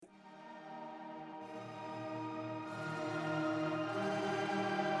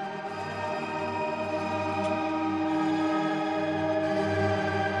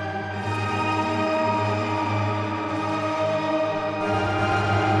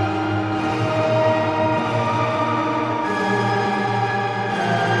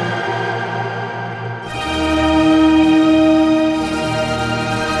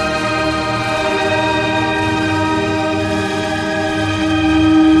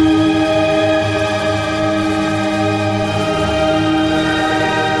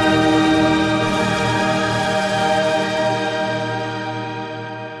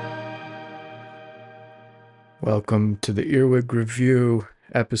to the Earwig Review,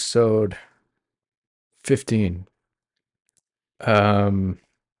 episode 15. Um,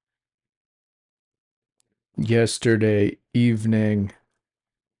 Yesterday evening,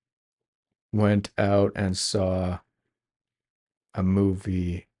 went out and saw a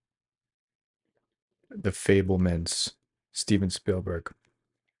movie, The Fablemans, Steven Spielberg.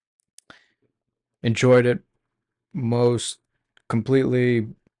 Enjoyed it most completely,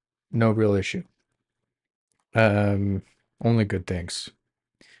 no real issue. Um, Only good things.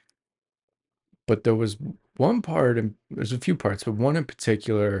 But there was one part, and there's a few parts, but one in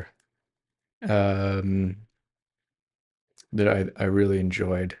particular, um, that I really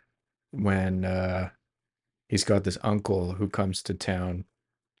enjoyed when he's got this uncle who comes to town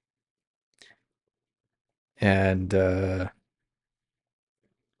and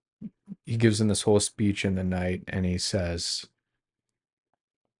he gives him this whole speech in the night and he says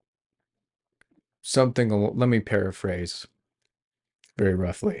something, let me paraphrase very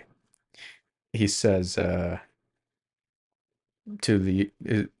roughly. He says to the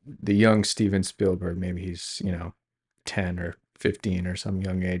young Steven Spielberg, maybe he's, 10 or 15 or some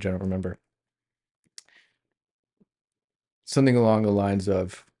young age, I don't remember. Something along the lines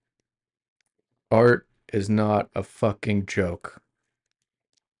of, art is not a fucking joke.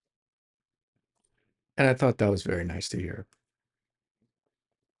 And I thought that was very nice to hear.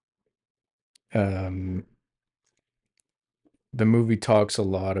 Um, the movie talks a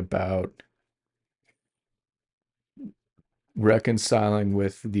lot about reconciling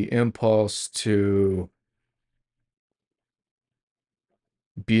with the impulse to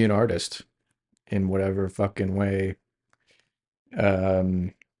be an artist in whatever fucking way.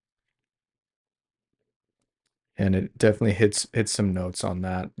 Um, and it definitely hits some notes on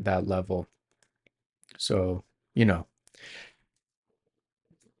that level. So, you know,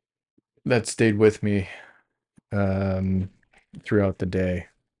 that stayed with me um throughout the day.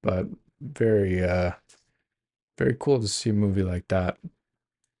 But very very cool to see a movie like that.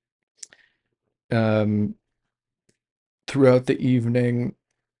 Um Throughout the evening,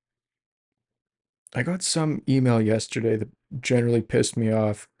 I got some email yesterday that generally pissed me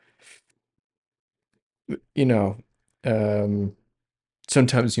off. You know, um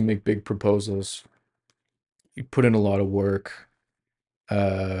sometimes you make big proposals, you put in a lot of work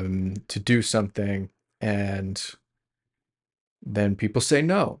to do something, and then people say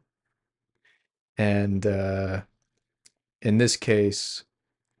no. And in this case,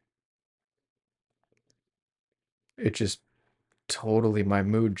 it just totally, my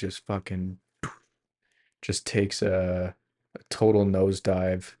mood just fucking just takes a total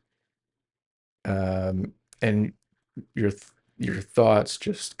nosedive. And your your thoughts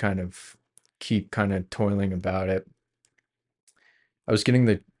just kind of keep kind of toiling about it. I was getting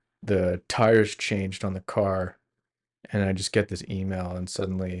the tires changed on the car, and I just get this email, and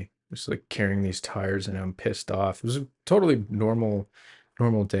suddenly just like carrying these tires, and I'm pissed off. It was a totally normal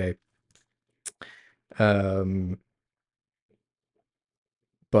day. Um,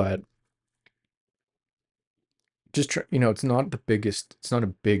 but just it's not the biggest, it's not a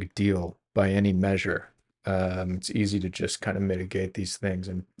big deal by any measure. It's easy to just kind of mitigate these things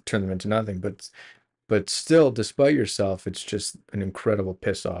and turn them into nothing, but still, despite yourself, it's just an incredible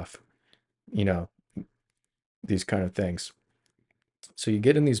piss off, you know, these kind of things. So you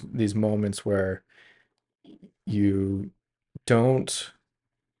get in these moments where you don't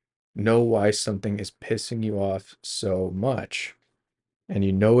know why something is pissing you off so much, and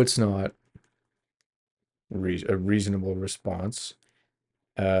you know it's not a reasonable response,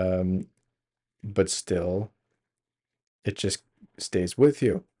 um, but still, it just stays with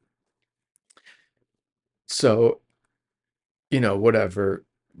you. So, whatever,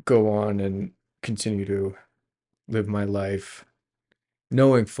 go on and continue to live my life,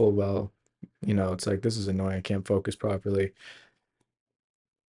 knowing full well, it's like, this is annoying. I can't focus properly.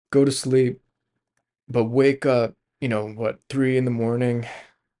 Go to sleep, but wake up, what, 3 in the morning,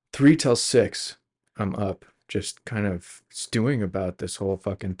 3 till 6, I'm up, just kind of stewing about this whole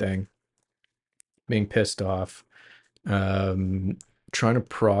fucking thing, being pissed off, um, trying to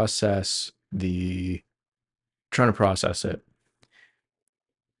process the, trying to process it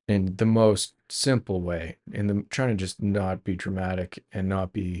in the most simple way, in the trying to just not be dramatic and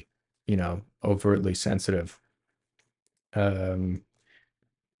not be, overtly sensitive. Um,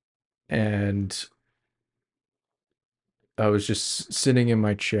 and I was just sitting in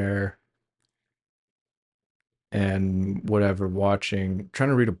my chair and whatever, watching, trying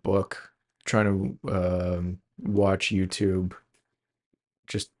to read a book, trying to watch YouTube,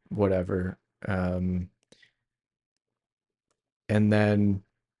 just whatever. Um, and then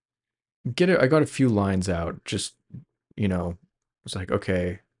I got a few lines out, just you know, it's like,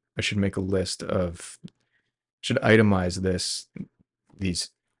 okay, I should make a list of, should itemize these these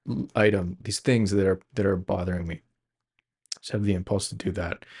things that are bothering me. So I have the impulse to do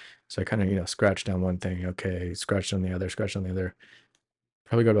that. So I kind of, scratch down one thing, okay, scratch down the other, scratch down the other.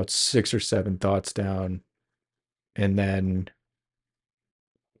 Probably got about 6 or 7 thoughts down. And then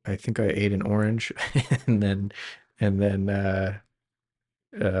I think I ate an orange and then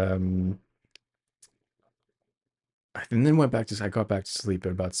um and then I got back to sleep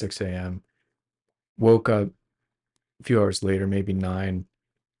at about 6 a.m. Woke up a few hours later, maybe 9.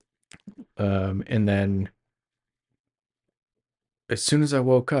 And then as soon as I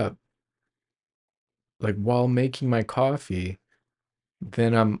woke up, like while making my coffee,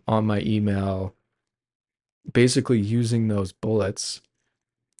 then I'm on my email, basically using those bullets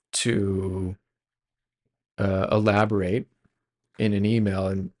to elaborate in an email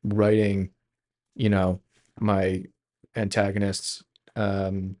and writing, you know, my antagonists,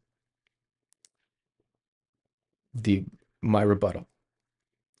 um, the my rebuttal,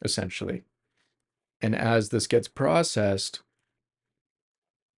 essentially. And as this gets processed,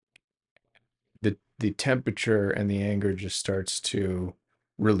 the temperature and the anger just starts to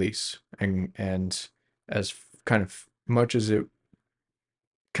release, and as kind of much as it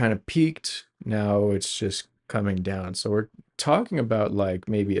kind of peaked, now it's just coming down. So we're talking about like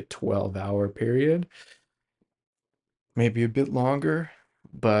maybe a 12-hour period, maybe a bit longer,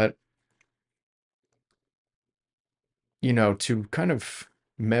 but to kind of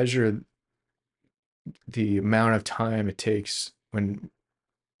measure the amount of time it takes when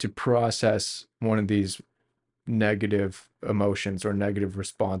to process one of these negative emotions or negative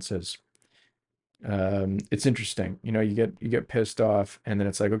responses. It's interesting. You get pissed off, and then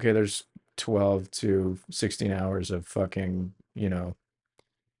it's like, okay, there's 12 to 16 hours of fucking,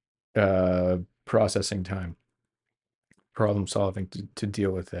 uh, processing time, problem solving to deal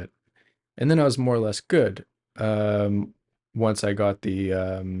with it. And then I was more or less good, um, once I got the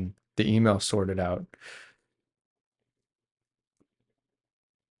email sorted out.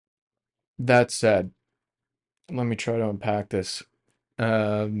 That said, let me try to unpack this.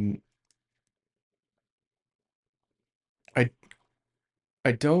 Um, I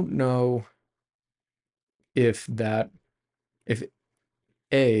I don't know if that if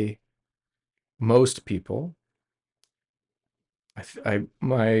a most people,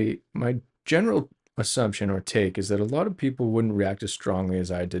 my general assumption or take is that a lot of people wouldn't react as strongly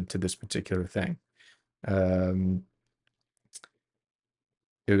as I did to this particular thing. Um,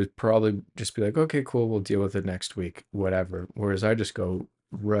 it would probably just be like, okay, cool, we'll deal with it next week, whatever. Whereas I just go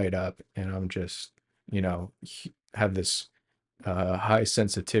right up, and I'm just, have this high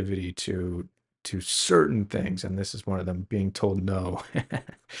sensitivity to certain things, and this is one of them, being told no.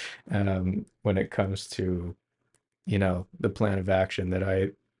 When it comes to, the plan of action that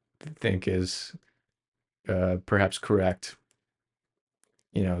I think is perhaps correct,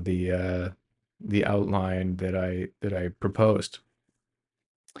 the outline that I proposed.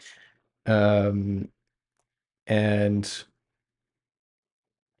 Um, and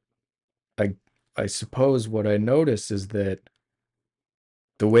I I suppose what I noticed is that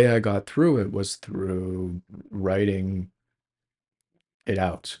the way I got through it was through writing it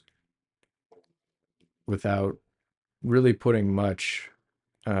out without really putting much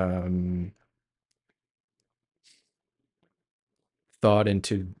um, thought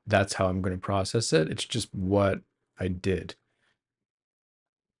into that's how I'm going to process it. It's just what I did.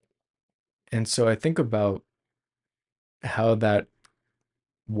 And so I think about how that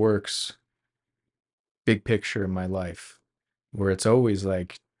works big picture in my life, where it's always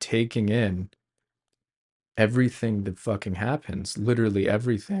like taking in everything that fucking happens, literally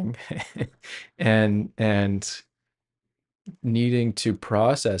everything, and needing to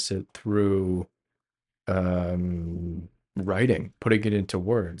process it through writing, putting it into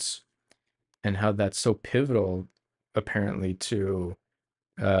words, and how that's so pivotal, apparently, to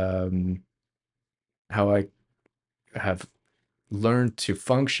um, how I have learned to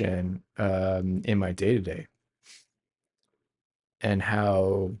function in my day to day, and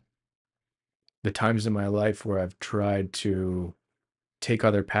how the times in my life where I've tried to take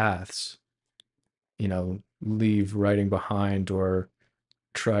other paths, leave writing behind, or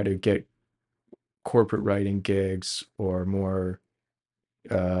try to get corporate writing gigs, or more,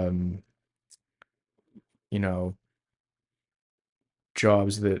 um, you know,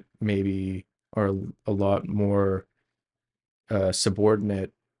 jobs that maybe are a lot more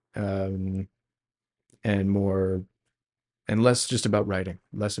subordinate, um, and more and less just about writing,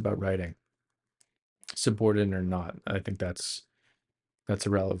 less about writing, subordinate or not. I think that's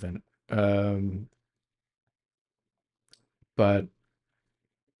irrelevant. But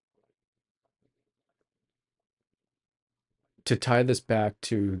to tie this back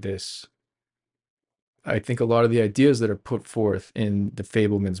to this, I think a lot of the ideas that are put forth in the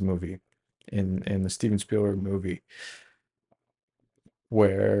Fablemans movie, in the Steven Spielberg movie,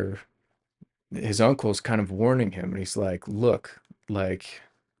 where his uncle's kind of warning him, and he's like, "Look, like,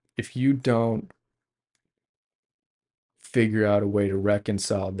 if you don't figure out a way to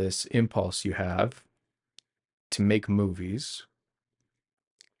reconcile this impulse you have to make movies,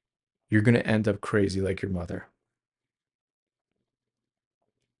 you're gonna end up crazy like your mother."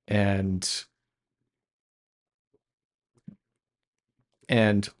 And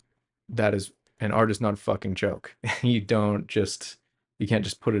and that is an art is not a fucking joke. You don't just you can't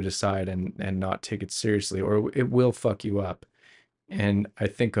just put it aside and not take it seriously, or it will fuck you up. And I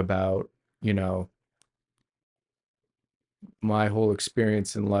think about, you know, my whole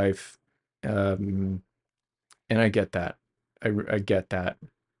experience in life, um, and I get that. I get that.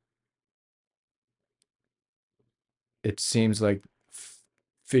 It seems like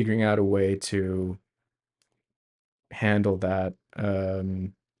figuring out a way to handle that,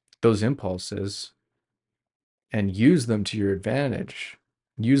 those impulses, and use them to your advantage,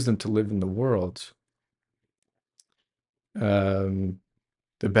 use them to live in the world, um,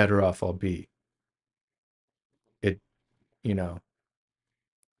 the better off I'll be. It, you know,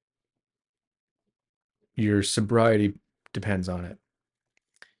 your sobriety depends on it.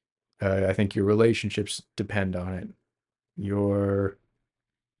 I think your relationships depend on it. Your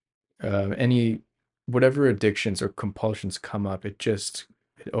any whatever addictions or compulsions come up, it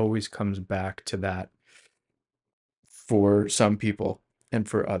always comes back to that for some people, and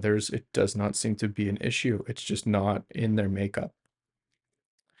for others it does not seem to be an issue. It's just not in their makeup.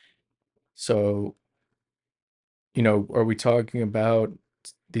 So, are we talking about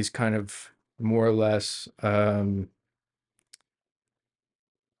these kind of more or less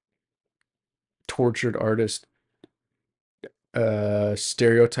tortured artist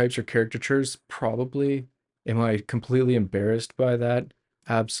stereotypes or caricatures? Probably. Am I completely embarrassed by that?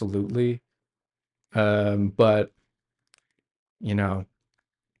 Absolutely. But you know,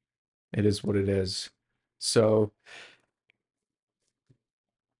 it is what it is. So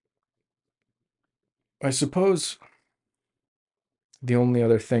I suppose the only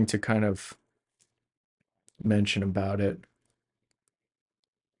other thing to kind of mention about it,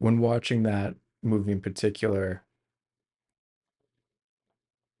 when watching that movie in particular,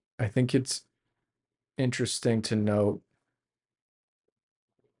 I think it's interesting to note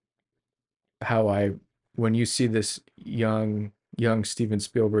how when you see this young Steven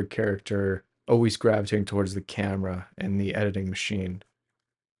Spielberg character always gravitating towards the camera and the editing machine,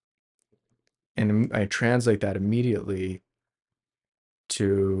 and I translate that immediately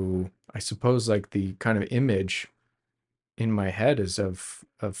to, I suppose, like the kind of image in my head is of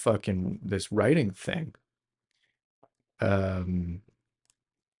fucking this writing thing. Um,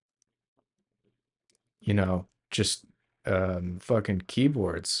 just fucking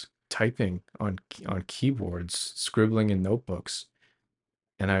keyboards, typing on keyboards, scribbling in notebooks.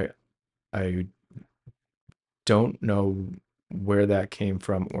 And I don't know where that came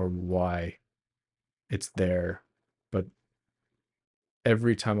from or why it's there, but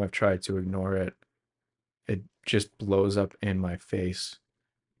every time I've tried to ignore it, it just blows up in my face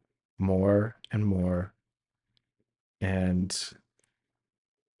more and more. And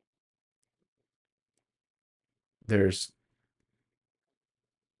there's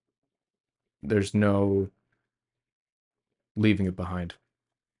there's no leaving it behind.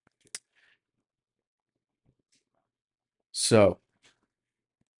 So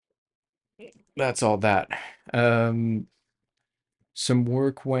that's all that. Um, some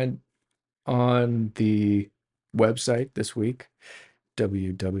work went on the website this week,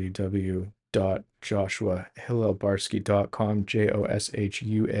 www.joshuahillelbarsky.com,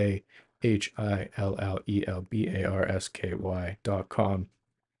 JOSHUAHILLELBARSKY.com.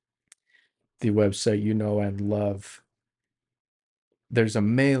 The website you know and love. There's a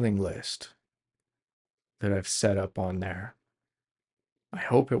mailing list that I've set up on there. I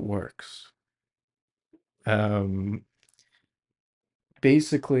hope it works. Um,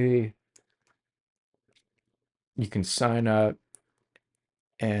 Basically, you can sign up,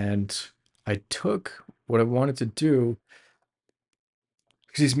 and I took what I wanted to do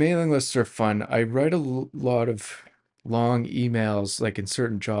because these mailing lists are fun. I write a lot of long emails, like in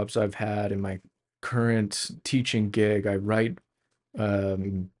certain jobs I've had in my current teaching gig. I write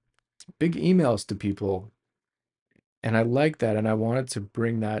um, big emails to people, and I like that. And I wanted to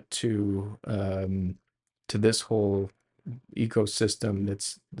bring that to this whole ecosystem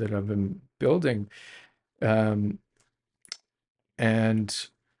that I've been building. Um, And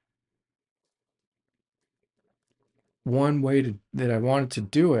one way that I wanted to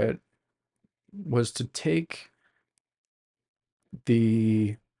do it was to take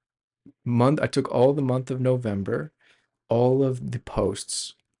the month, I took all the month of November, all of the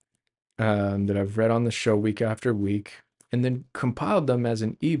posts that I've read on the show week after week, and then compiled them as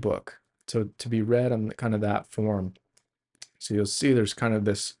an ebook to be read on kind of that form. So you'll see there's kind of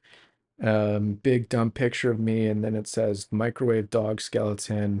this big dumb picture of me, and then it says microwave dog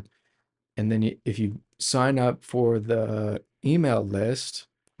skeleton. And then if you sign up for the email list,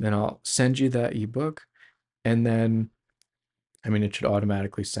 then I'll send you that ebook. And then, I mean, it should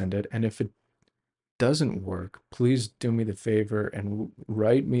automatically send it. And if it doesn't work, please do me the favor and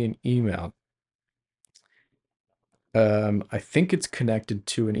write me an email. I think it's connected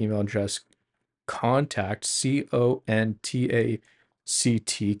to an email address, contact, CONTACT,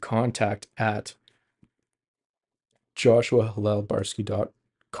 contact at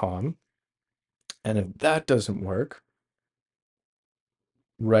joshuahalalbarsky.com. And if that doesn't work,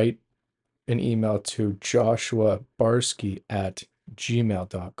 write an email to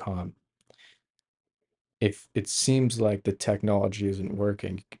joshuabarsky@gmail.com. If it seems like the technology isn't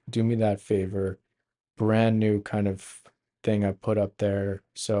working, do me that favor. Brand new kind of thing I put up there.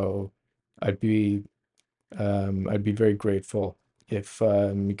 So I'd be I'd be very grateful if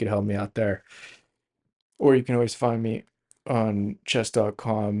you could help me out there. Or you can always find me on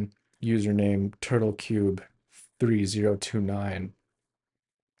chess.com, username turtlecube3029.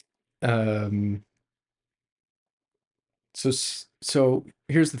 Um, so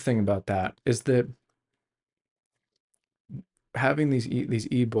here's the thing about that is that having these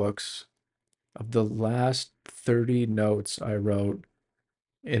ebooks of the last 30 notes I wrote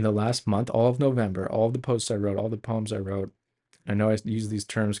in the last month, all of November, all of the posts I wrote, all the poems I wrote. I know I use these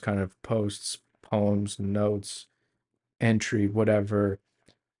terms kind of posts, poems, notes, entry, whatever.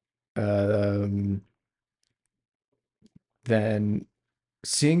 Um, then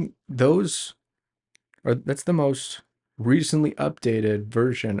seeing those, or that's the most recently updated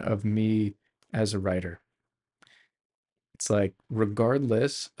version of me as a writer. It's like,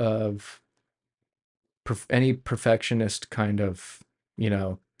 regardless of any perfectionist kind of,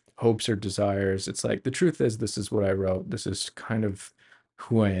 hopes or desires, it's like, the truth is, this is what I wrote. This is kind of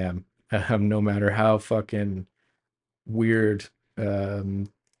who I am. No matter how fucking weird,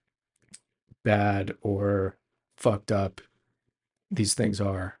 bad, or fucked up these things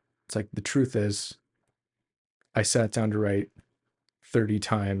are. It's like, the truth is, I sat down to write 30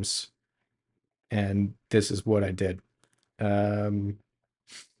 times, and this is what I did. Um,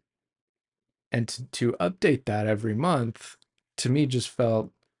 and to update that every month, to me, just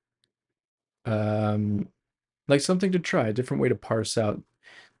felt um, like something to try, a different way to parse out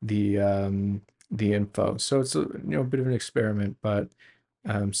the info. So it's a bit of an experiment, but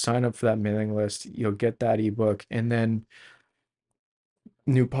sign up for that mailing list. You'll get that ebook, and then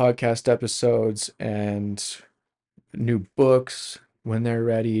new podcast episodes and new books when they're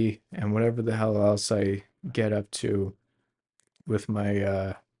ready, and whatever the hell else I get up to with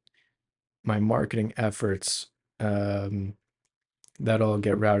my marketing efforts, um, that'll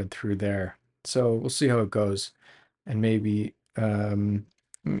get routed through there. So we'll see how it goes, and maybe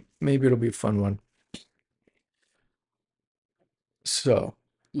it'll be a fun one. So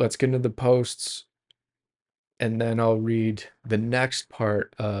let's get into the posts, and then I'll read the next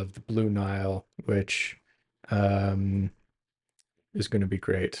part of the Blue Nile, which um, is going to be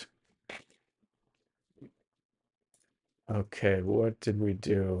great. Okay, what did we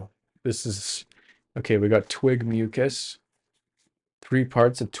do? This is okay. We got Twig Mucus, 3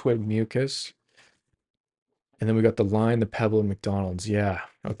 parts of Twig Mucus, and then we got the line, the Pebble, and McDonald's. Yeah,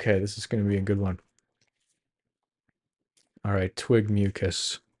 okay, this is going to be a good one. All right, Twig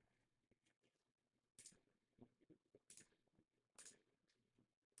Mucus.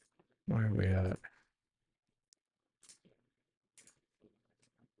 Where are we at?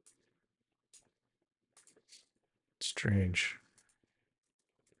 Strange.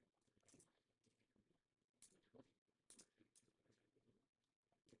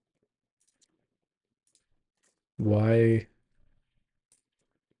 Why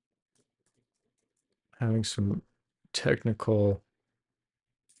having some technical,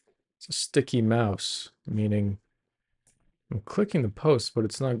 it's a sticky mouse, meaning I'm clicking the post, but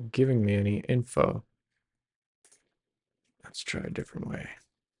it's not giving me any info. Let's try a different way.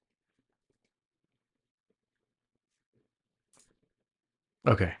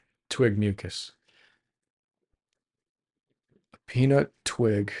 Okay, Twig Mucus. A peanut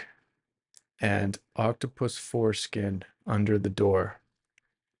twig and octopus foreskin under the door.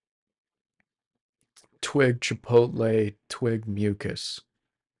 Twig chipotle, twig mucus.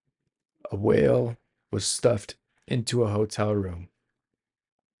 A whale was stuffed into a hotel room.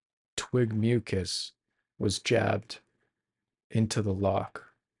 Twig mucus was jabbed into the lock.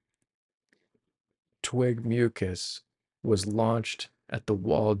 Twig mucus was launched at the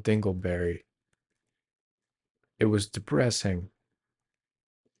wall dingleberry. It was depressing,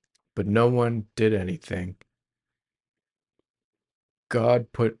 but no one did anything.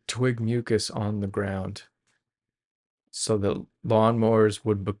 God put twig mucus on the ground so that lawnmowers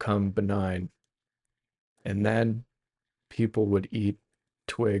would become benign, and then people would eat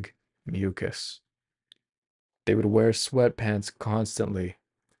twig mucus. They would wear sweatpants constantly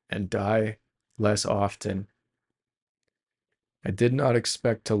and die less often. I did not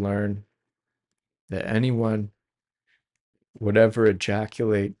expect to learn that anyone would ever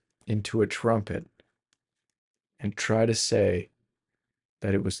ejaculate into a trumpet and try to say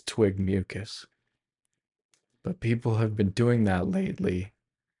that it was twig mucus. But people have been doing that lately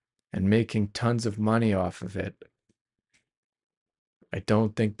and making tons of money off of it. I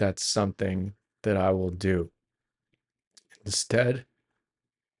don't think that's something that I will do. Instead,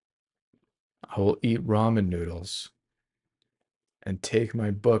 I will eat ramen noodles and take my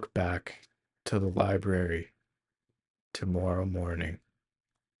book back to the library tomorrow morning.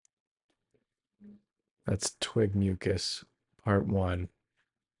 That's Twig Mucus, part one.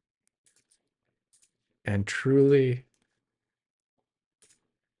 And truly,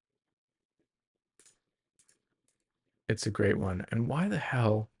 it's a great one. And why the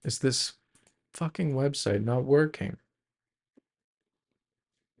hell is this fucking website not working?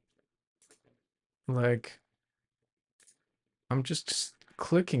 Like, I'm just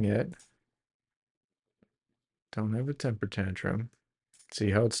clicking it. Don't have a temper tantrum. See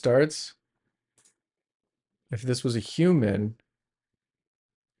how it starts? If this was a human,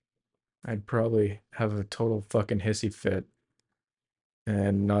 I'd probably have a total fucking hissy fit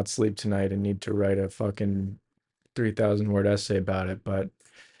and not sleep tonight and need to write a fucking 3,000 word essay about it. But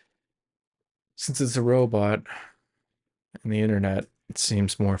since it's a robot and the internet, it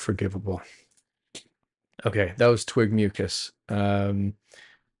seems more forgivable. Okay, that was Twig Mucus. And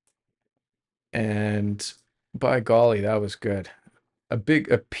by golly, that was good. A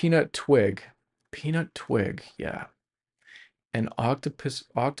peanut twig. Peanut twig, yeah. An octopus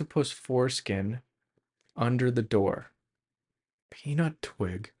foreskin under the door. Peanut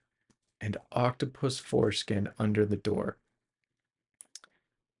twig and octopus foreskin under the door.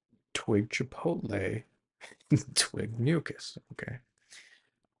 Twig chipotle, twig mucus. Okay.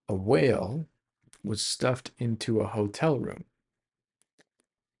 A whale was stuffed into a hotel room.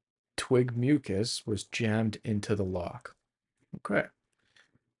 Twig mucus was jammed into the lock. Okay.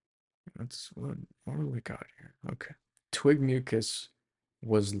 That's what do we got here? Okay. Twig mucus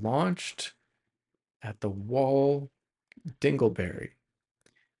was launched at the wall dingleberry.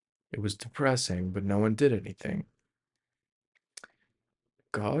 It was depressing, but no one did anything.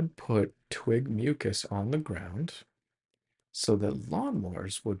 God put twig mucus on the ground so that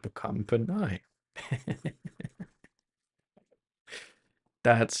lawnmowers would become benign.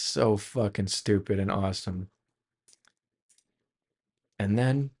 That's so fucking stupid and awesome. And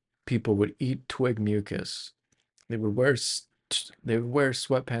then people would eat twig mucus. They would wear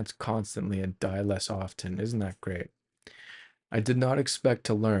sweatpants constantly and die less often. Isn't that great? I did not expect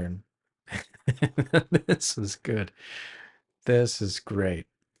to learn. This is good. This is great.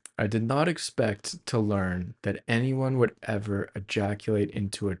 I did not expect to learn that anyone would ever ejaculate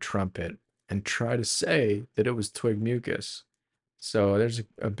into a trumpet and try to say that it was twig mucus. So there's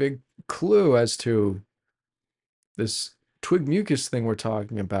a big clue as to this twig mucus thing we're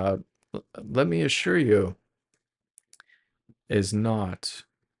talking about. Let me assure you, is not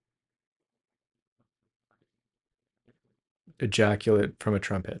ejaculate from a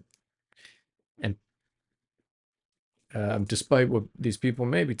trumpet. And despite what these people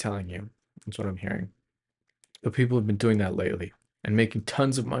may be telling you, that's what I'm hearing. But people have been doing that lately and making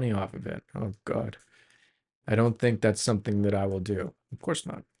tons of money off of it. Oh, God. I don't think that's something that I will do. Of course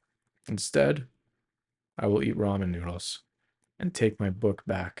not. Instead, I will eat ramen noodles and take my book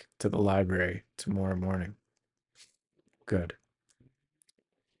back to the library tomorrow morning. Good.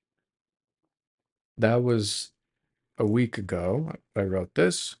 That was a week ago. I wrote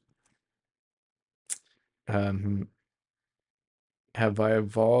this. Have I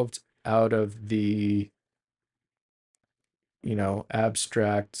evolved out of the,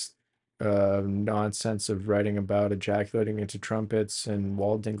 abstract nonsense of writing about ejaculating into trumpets and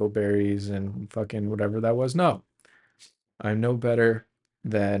wall dingleberries and fucking whatever that was? No. I'm no better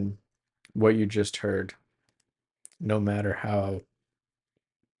than what you just heard, no matter how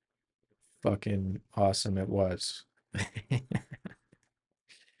fucking awesome it was.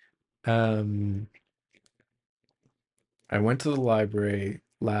 um, I went to the library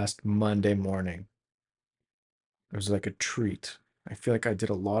last Monday morning. It was like a treat. I feel like I did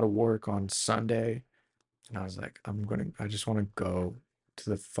a lot of work on Sunday, and I was like, I just want to go to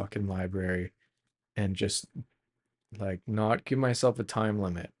the fucking library and just like not give myself a time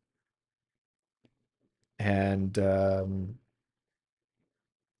limit and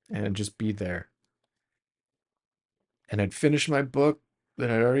and just be there. And I'd finished my book that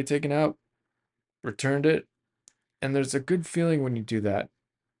I'd already taken out, returned it, and there's a good feeling when you do that.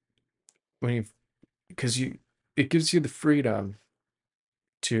 When you because you it gives you the freedom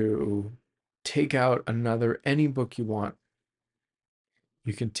to take out another any book you want.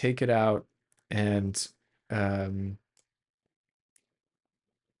 You can take it out and um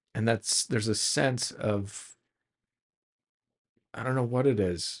that's there's a sense of I don't know what it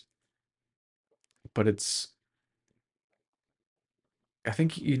is, but it's I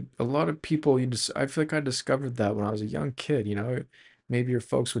think a lot of people you just I feel like I discovered that when I was a young kid, you know. Maybe your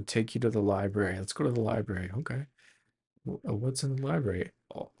folks would take you to the library. Let's go to the library. Okay. What's in the library?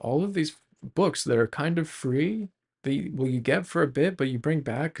 All of these books that are kind of free, you get for a bit, but you bring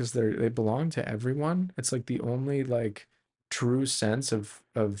back because they belong to everyone. It's like the only like true sense of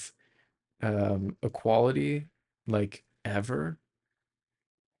equality like ever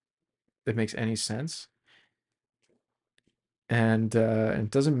that makes any sense. And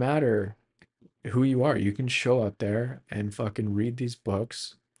it doesn't matter who you are. You can show up there and fucking read these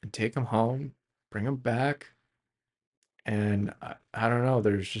books and take them home, bring them back. And I don't know,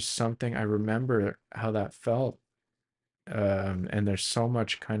 there's just something I remember how that felt. And there's so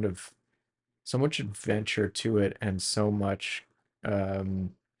much adventure to it and so much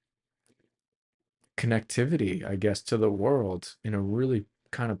um, connectivity, I guess, to the world in a really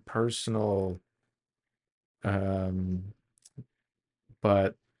kind of personal, um,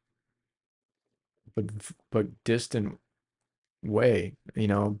 but but but distant way, you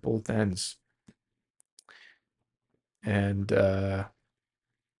know, both ends. And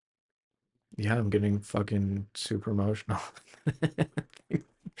yeah, I'm getting fucking super emotional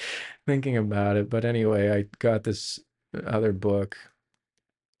thinking about it. But anyway, I got this other book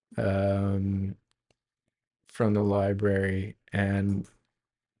um, from the library and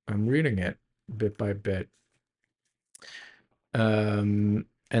I'm reading it bit by bit. And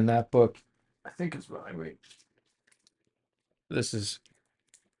that book, I think it's by, wait, this is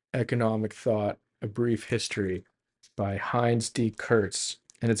Economic Thought, A Brief History by Heinz D. Kurtz.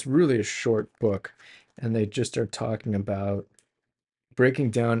 And it's really a short book. And they just are talking about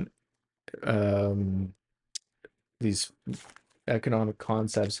breaking down um, these economic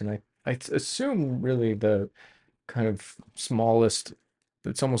concepts. And I assume really the kind of smallest,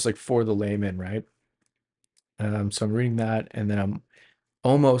 it's almost like for the layman, right? So I'm reading that, and then I'm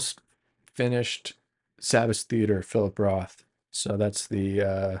almost finished Sabbath Theater, Philip Roth. So that's the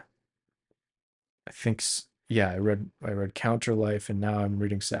I think yeah, I read Counter Life, and now I'm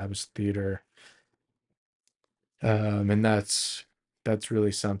reading Sabbath Theater. And that's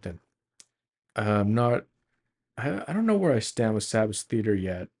really something. Not I don't know where I stand with Sabbath Theater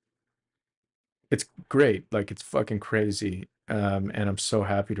yet. It's great, like it's fucking crazy. And I'm so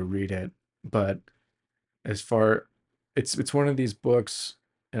happy to read it. But as far it's one of these books,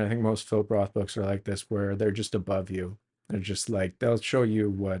 and I think most Philip Roth books are like this, where they're just above you. They're just like they'll show you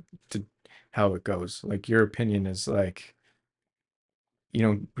what to how it goes. Like your opinion is like you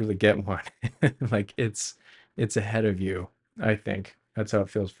don't really get one. Like it's ahead of you, I think. That's how it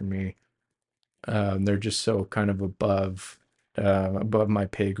feels for me. They're just so kind of above my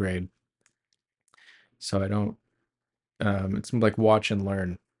pay grade. So I don't it's like watch and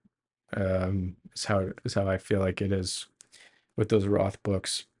learn. Is how I feel like it is with those Roth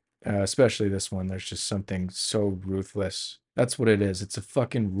books, especially this one. There's just something so ruthless. That's what it is. It's a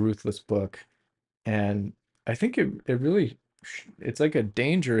fucking ruthless book, and I think it really it's like a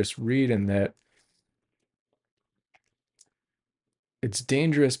dangerous read in that it's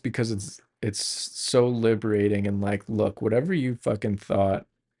dangerous because it's so liberating and like, look, whatever you fucking thought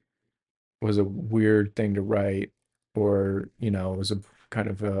was a weird thing to write, or you know, was a kind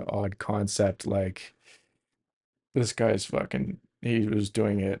of a odd concept. Like this guy's fucking, he was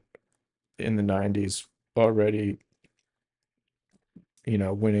doing it in the 90s already, you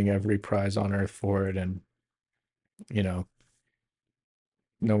know, winning every prize on earth for it. And, you know,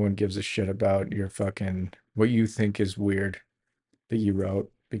 no one gives a shit about your fucking, what you think is weird that you wrote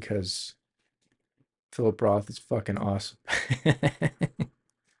because Philip Roth is fucking awesome.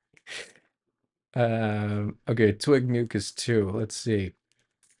 Okay, Twig Mucus 2. Let's see.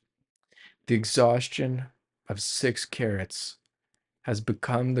 The exhaustion of 6 carrots has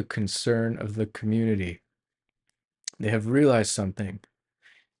become the concern of the community. They have realized something.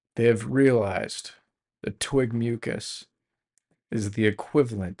 They have realized that twig mucus is the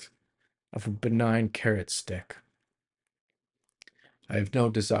equivalent of a benign carrot stick. I have no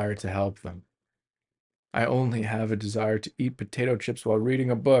desire to help them. I only have a desire to eat potato chips while reading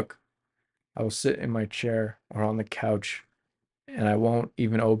a book. I will sit in my chair or on the couch, and I won't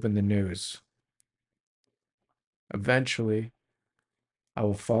even open the news. Eventually, I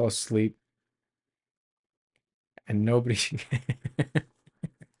will fall asleep, and nobody.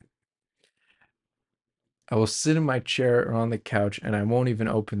 I will sit in my chair or on the couch, and I won't even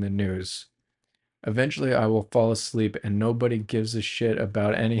open the news. Eventually, I will fall asleep, and nobody gives a shit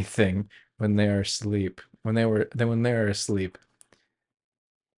about anything when they are asleep. When they are asleep.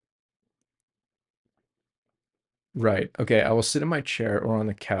 Right. Okay, I will sit in my chair or on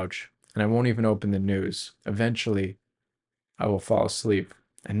the couch, and I won't even open the news. Eventually, I will fall asleep,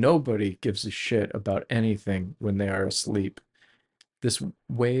 and nobody gives a shit about anything when they are asleep. This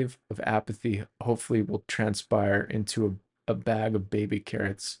wave of apathy hopefully will transpire into a bag of baby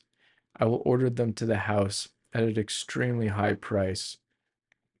carrots. I will order them to the house at an extremely high price.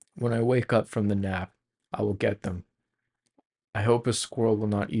 When I wake up from the nap, I will get them. I hope a squirrel will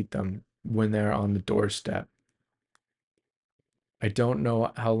not eat them when they are on the doorstep. I don't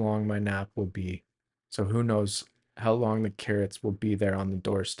know how long my nap will be, so who knows how long the carrots will be there on the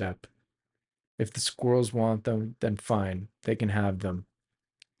doorstep. If the squirrels want them, then fine, they can have them.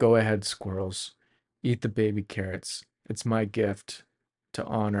 Go ahead, squirrels. Eat the baby carrots. It's my gift to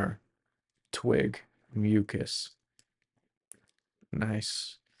honor Twig Mucus.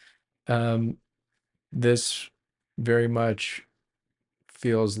 Nice. Um, this very much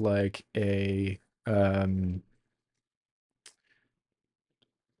feels like a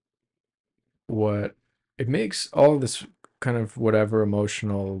what it makes all of this kind of whatever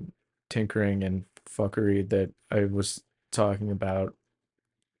emotional tinkering and fuckery that I was talking about.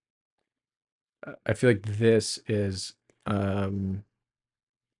 I feel like this is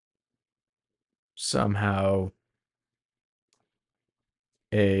somehow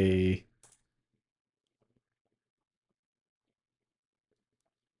a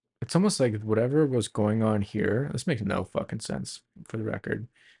it's almost like whatever was going on here. This makes no fucking sense for the record.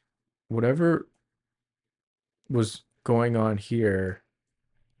 Whatever was going on here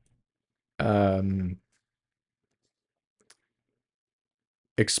um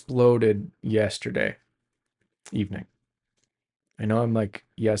exploded yesterday evening. I know I'm like,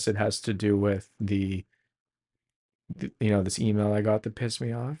 yes, it has to do with this email I got that pissed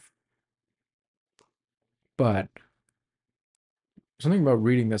me off. But something about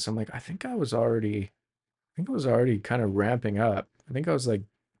reading this, I'm like, I think I was already kind of ramping up. I think I was like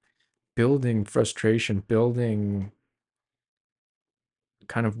building frustration, building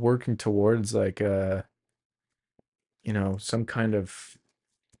kind of working towards like some kind of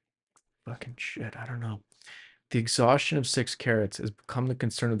fucking shit. I don't know. The exhaustion of 6 carrots has become the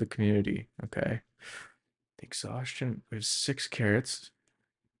concern of the community. Okay. The exhaustion of 6 carrots.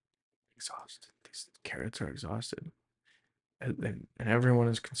 Exhausted. These carrots are exhausted. And everyone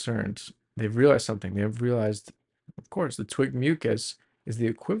is concerned. They've realized something. They have realized, of course, the twig mucus is the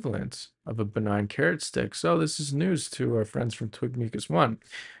equivalent of a benign carrot stick. So this is news to our friends from Twig Mucus 1,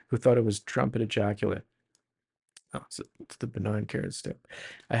 who thought it was trumpet ejaculate. Oh, it's the benign carrot stick.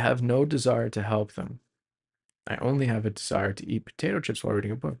 I have no desire to help them. I only have a desire to eat potato chips while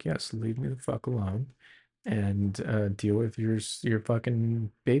reading a book. Yes, leave me the fuck alone and deal with your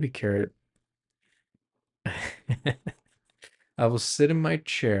fucking baby carrot. I will sit in my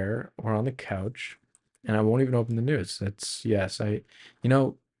chair or on the couch and I won't even open the news. That's yes, you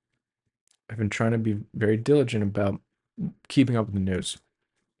know, I've been trying to be very diligent about keeping up with the news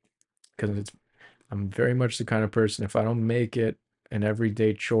because I'm very much the kind of person, if I don't make it an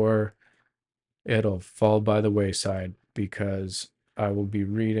everyday chore, it'll fall by the wayside because I will be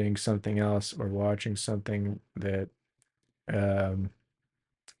reading something else or watching something that um,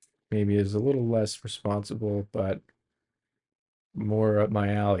 maybe is a little less responsible, but more up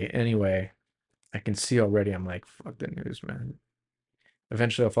my alley. Anyway, I can see already, I'm like, fuck the news, man.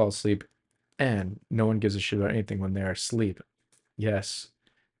 Eventually, I'll fall asleep, and no one gives a shit about anything when they're asleep. Yes,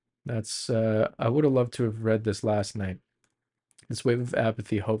 I would have loved to have read this last night. This wave of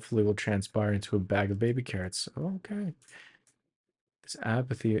apathy hopefully will transpire into a bag of baby carrots. Okay. This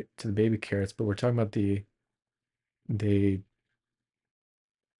apathy to the baby carrots, but we're talking about the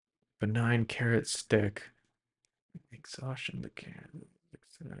benign carrot stick. Exhaustion, the carrot.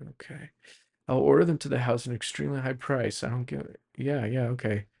 Okay. I'll order them to the house at an extremely high price. I don't get it. Yeah,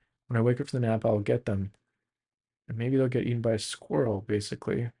 okay. When I wake up from the nap, I'll get them. And maybe they'll get eaten by a squirrel,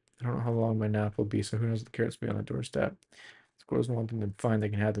 basically. I don't know how long my nap will be, so who knows, the carrots will be on the doorstep. Squirrels want them, then fine, they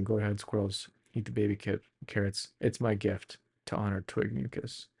can have them. Go ahead, squirrels. Eat the baby carrots. It's my gift to honor Twig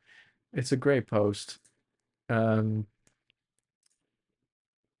Mucus. It's a great post. Um,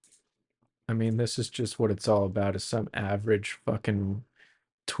 I mean, this is just what it's all about, is some average fucking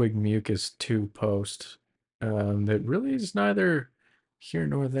Twig Mucus 2 post. That really is neither here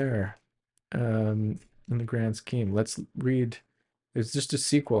nor there. In the grand scheme. Let's read. It's just a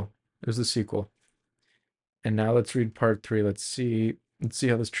sequel. It was the sequel. And now let's read part 3. Let's see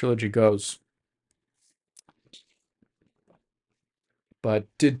how this trilogy goes. But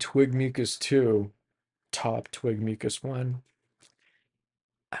did Twig Mucus 2 top Twig Mucus 1?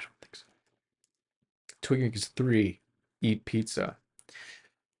 I don't think so. Twig Mucus 3, eat pizza.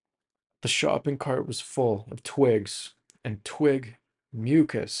 The shopping cart was full of twigs and twig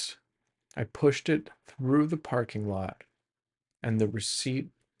mucus. I pushed it through the parking lot, and the receipt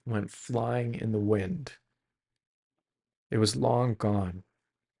went flying in the wind. It was long gone.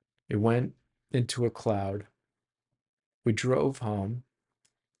 It went into a cloud. We drove home,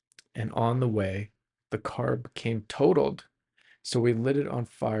 and on the way, the car became totaled. So we lit it on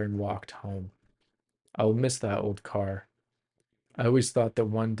fire and walked home. I will miss that old car. I always thought that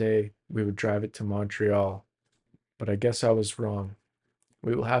one day we would drive it to Montreal, but I guess I was wrong.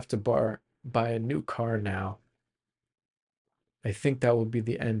 We will have to buy a new car now. I think that will be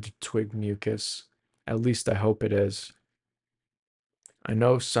the end of Twig Mucus. At least I hope it is. I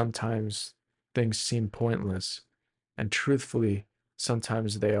know sometimes things seem pointless, and truthfully,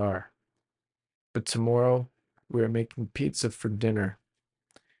 sometimes they are. But tomorrow, we are making pizza for dinner.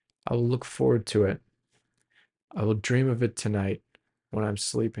 I will look forward to it. I will dream of it tonight when I'm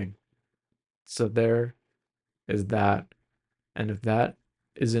sleeping. So there is that. And if that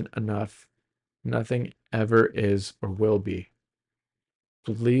isn't enough, nothing ever is or will be.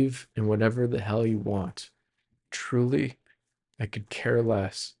 Believe in whatever the hell you want. Truly, I could care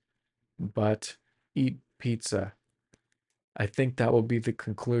less. But eat pizza. I think that will be the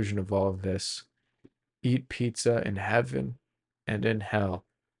conclusion of all of this. Eat pizza in heaven and in hell.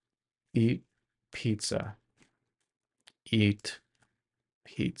 Eat pizza. Eat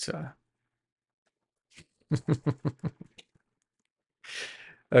pizza.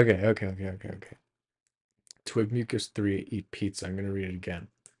 Okay. Twig Mucus 3, eat pizza. I'm going to read it again.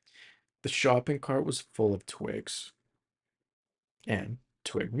 The shopping cart was full of twigs and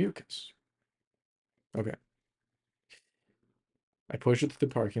twig mucus. Okay. I pushed it through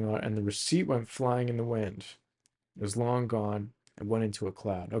the parking lot, and the receipt went flying in the wind. It was long gone. It went into a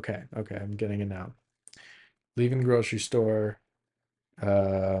cloud. Okay, I'm getting it now. Leaving the grocery store.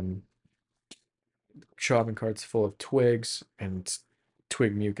 Um, Shopping carts full of twigs and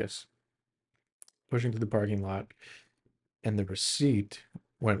twig mucus. Pushing through the parking lot, and the receipt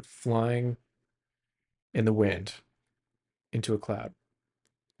went flying in the wind into a cloud.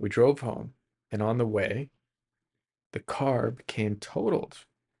 We drove home, and on the way, the car became totaled.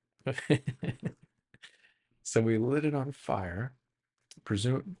 So we lit it on fire.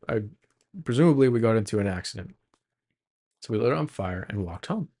 Presumably, we got into an accident. So we lit it on fire and walked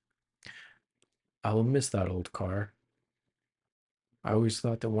home. I will miss that old car. I always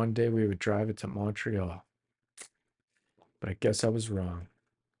thought that one day we would drive it to Montreal, but I guess I was wrong.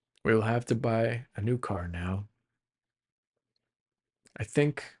 We will have to buy a new car now. I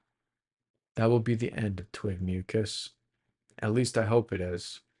think that will be the end of Twig Mucus. At least I hope it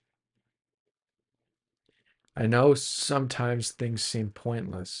is. I know sometimes things seem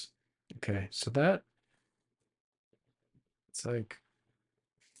pointless. Okay, so that it's like,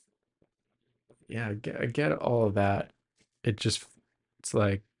 yeah, I get all of that. It's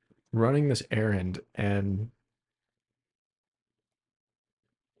like running this errand and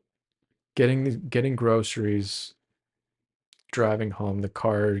getting groceries, driving home, the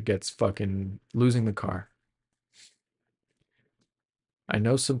car gets fucking losing the car. I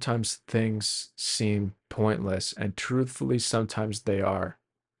know sometimes things seem pointless, and truthfully, sometimes they are.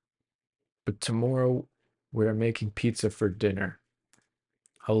 But tomorrow, we are making pizza for dinner.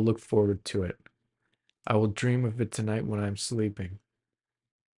 I will look forward to it. I will dream of it tonight when I'm sleeping.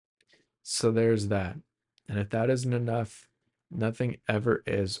 So there's that. And if that isn't enough, nothing ever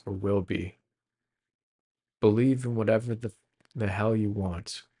is or will be. Believe in whatever the hell you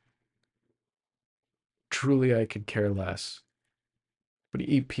want. Truly, I could care less. But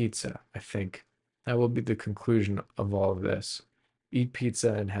eat pizza, I think. That will be the conclusion of all of this. Eat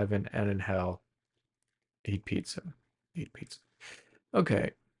pizza in heaven and in hell. Eat pizza. Eat pizza.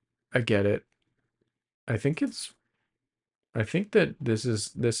 Okay, I get it. I think it's I think that this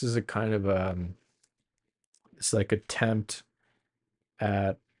is a kind of it's like attempt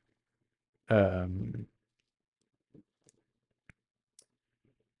at um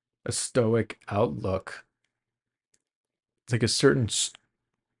a stoic outlook. It's like a certain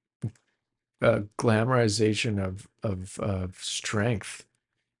glamorization of strength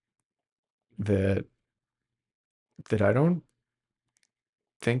that I don't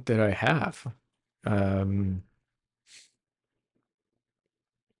think that I have. Um,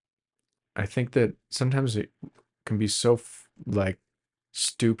 I think that sometimes it can be so like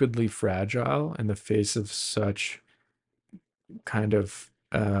stupidly fragile in the face of such kind of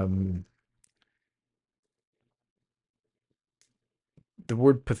the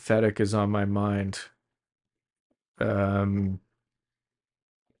word pathetic is on my mind. Um,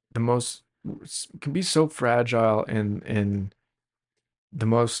 the most can be so fragile the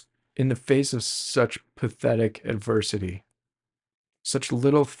most in the face of such pathetic adversity. Such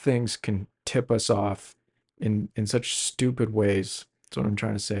little things can tip us off in such stupid ways. That's what I'm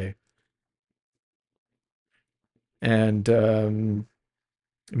trying to say. And it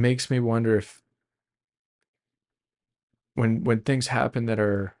makes me wonder if when things happen that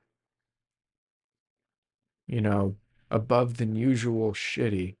are, you know, above than usual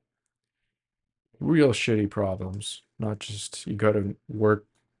shitty, real shitty problems, not just you got a work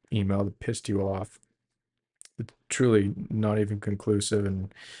email that pissed you off. It's truly not even conclusive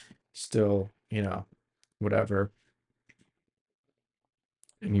and still, whatever.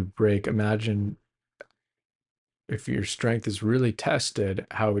 And you break. Imagine if your strength is really tested,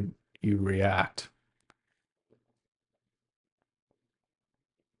 how would you react?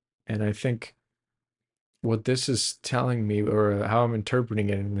 And I think what this is telling me, or how I'm interpreting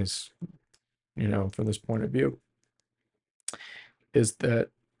it in this, from this point of view, is that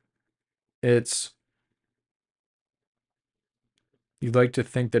it's you'd like to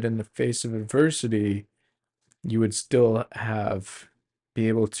think that in the face of adversity, you would still be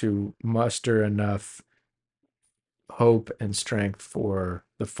able to muster enough hope and strength for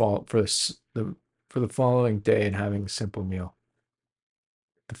the fall for the following day and having a simple meal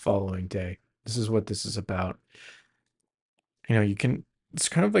the following day. This is what this is about. You can it's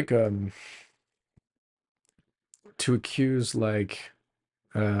kind of like to accuse like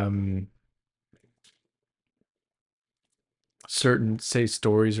um certain say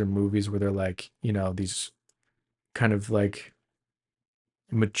stories or movies where they're like, these kind of like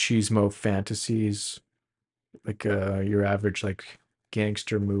machismo fantasies, like your average like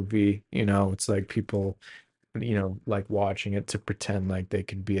gangster movie, it's like people, like watching it to pretend like they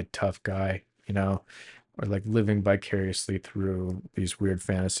could be a tough guy, or like living vicariously through these weird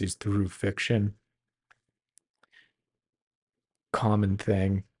fantasies through fiction. Common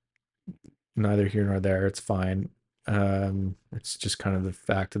thing, neither here nor there. It's fine. It's just kind of the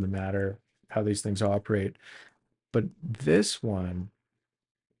fact of the matter, how these things operate. But this one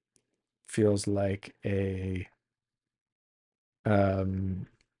feels like um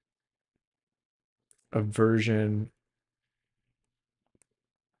a version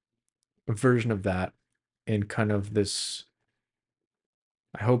a version of that in kind of this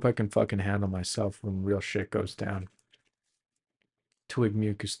I hope I can fucking handle myself when real shit goes down. Twig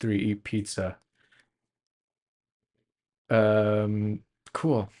Mucus 3 eat pizza. Um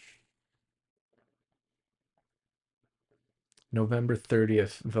cool. November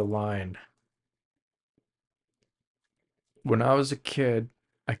 30th, The Line. When I was a kid,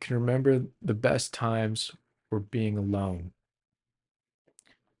 I can remember the best times were being alone.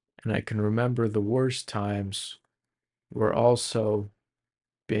 And I can remember the worst times were also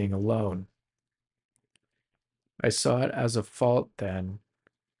being alone. I saw it as a fault then,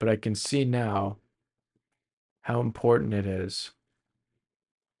 but I can see now how important it is.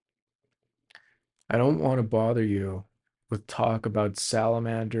 I don't want to bother you with talk about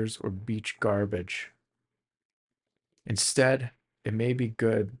salamanders or beach garbage. Instead, it may be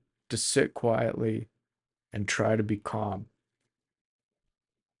good to sit quietly and try to be calm.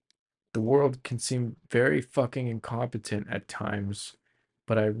 The world can seem very fucking incompetent at times,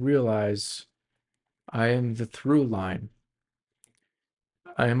 but I realize I am the through line.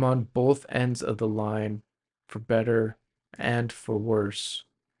 I am on both ends of the line, for better and for worse.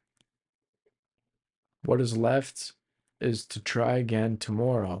 What is left is to try again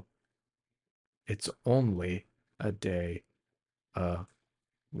tomorrow. It's only a day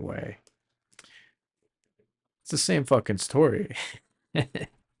away. It's the same fucking story.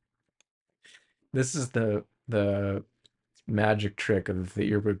 This is the magic trick of the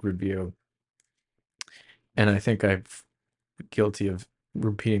earbook review. And I think I'm guilty of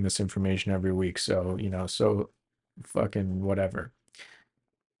repeating this information every week. So, fucking whatever.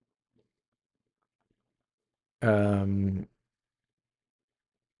 Um,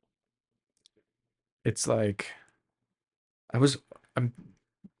 it's like I was I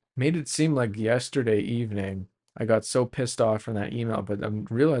made it seem like yesterday evening I got so pissed off from that email, but I'm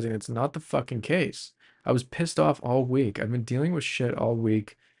realizing it's not the fucking case. I was pissed off all week. I've been dealing with shit all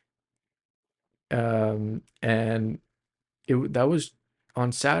week. And that was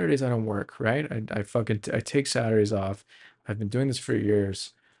on Saturdays I don't work, right? I take Saturdays off. I've been doing this for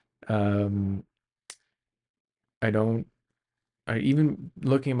years. Um, I don't I even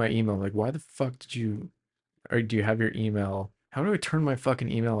looking at my email, like, why the fuck did you or do you have your email? How do I turn my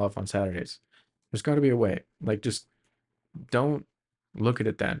fucking email off on Saturdays? There's got to be a way. Like, just don't look at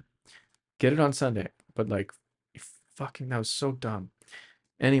it then. Get it on Sunday. But like, fucking, that was so dumb.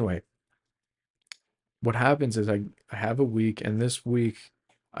 Anyway, what happens is I have a week, and this week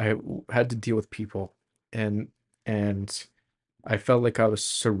had to deal with people, and and I felt like I was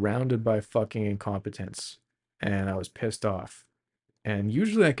surrounded by fucking incompetence, and I was pissed off. And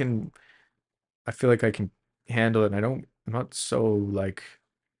usually I feel like I can handle it. And I'm not so like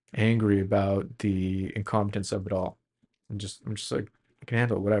angry about the incompetence of it all. I'm just like, I can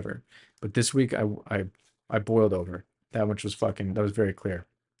handle it, whatever. But this week I boiled over. That much was fucking, that was very clear.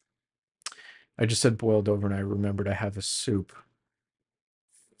 I just said boiled over and I remembered I have a soup.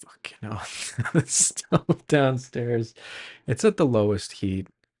 Fucking hell. The stove downstairs. It's at the lowest heat.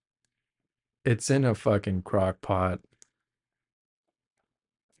 It's in a fucking crock pot.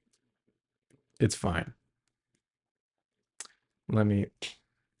 It's fine. Let me,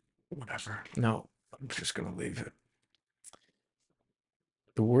 whatever. No, I'm just gonna leave it.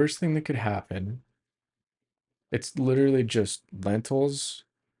 The worst thing that could happen, it's literally just lentils,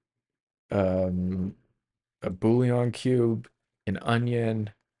 um, a bouillon cube, an onion,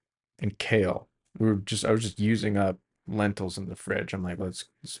 and kale. I was just using up lentils in the fridge. I'm like, let's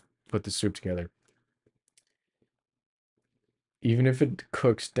put the soup together. Even if it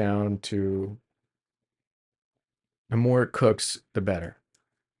cooks down to, the more it cooks, the better.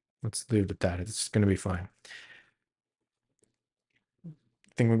 Let's leave it at that. It's gonna be fine. I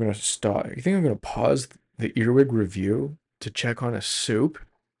think we're gonna stop. You think I'm gonna pause the Earwig review to check on a soup?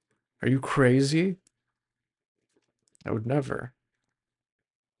 Are you crazy? I would never.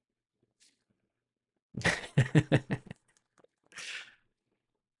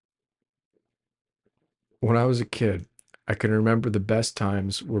 When I was a kid, I can remember the best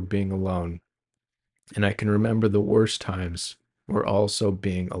times were being alone, and I can remember the worst times were also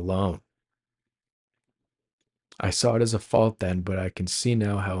being alone. I saw it as a fault then, but I can see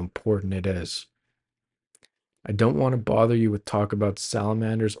now how important it is. I don't want to bother you with talk about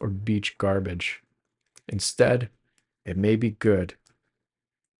salamanders or beach garbage. Instead, it may be good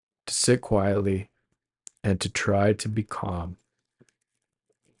to sit quietly and to try to be calm.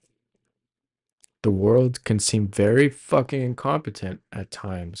 The world can seem very fucking incompetent at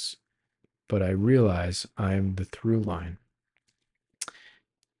times, but I realize I am the through line.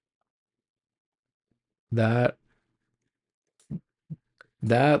 That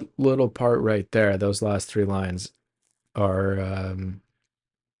that little part right there, those last three lines are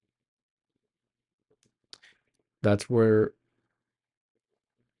that's where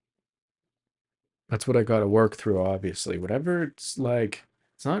that's what I got to work through, obviously. Whatever it's like,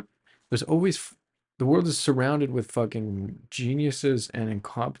 it's not, there's always, the world is surrounded with fucking geniuses and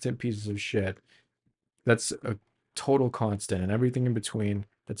incompetent pieces of shit. That's a total constant, and everything in between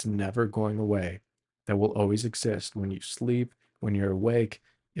that's never going away, that will always exist. When you sleep, when you're awake,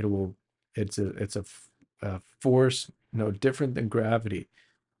 it will, a force no different than gravity.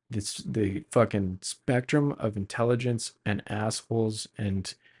 It's the fucking spectrum of intelligence and assholes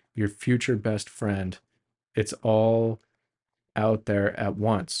and your future best friend. It's all out there at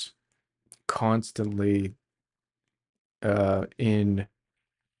once, constantly in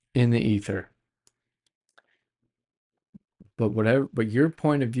the ether. But whatever, but your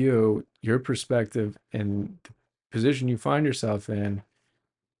point of view, your perspective, and the position you find yourself in,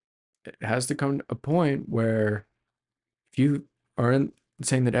 it has to come to a point where if you aren't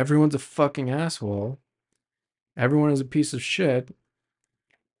saying that everyone's a fucking asshole, everyone is a piece of shit,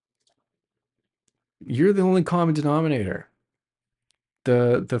 you're the only common denominator.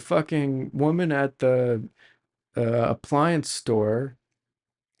 The fucking woman at the appliance store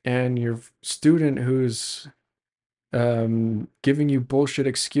and your student who's giving you bullshit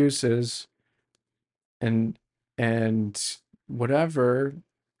excuses and and whatever,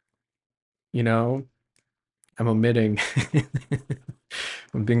 you know, I'm omitting.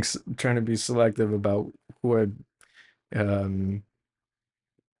 I'm trying to be selective about who um,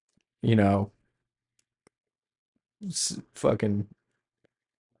 you know, fucking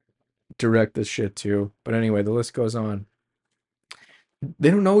direct this shit to. But anyway, the list goes on.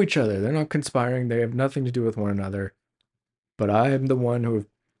 They don't know each other. They're not conspiring. They have nothing to do with one another. But I am the one who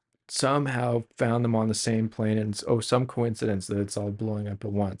somehow found them on the same plane, and it's, oh, some coincidence that it's all blowing up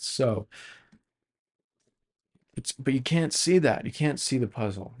at once. So but you can't see that. You can't see the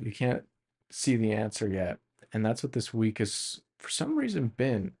puzzle. You can't see the answer yet. And that's what this week has for some reason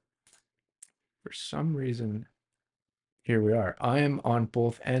been. For some reason, here we are. I am on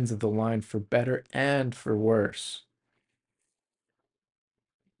both ends of the line for better and for worse.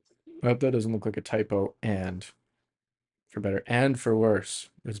 I hope that doesn't look like a typo. And for better and for worse.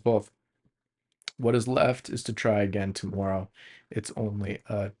 It's both. What is left is to try again tomorrow. It's only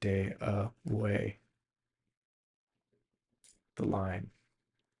a day away. The line.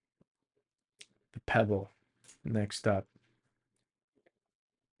 The pebble. Next up.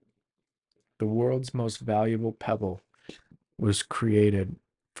 The world's most valuable pebble was created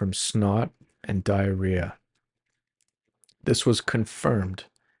from snot and diarrhea. This was confirmed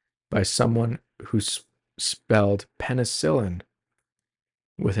by someone who spelled penicillin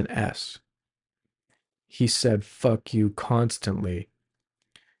with an S. He said fuck you constantly.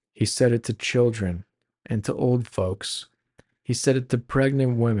 He said it to children and to old folks. He said it to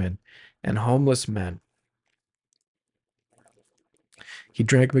pregnant women and homeless men. He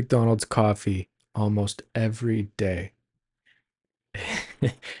drank McDonald's coffee almost every day.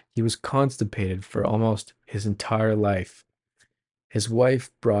 He was constipated for almost his entire life. His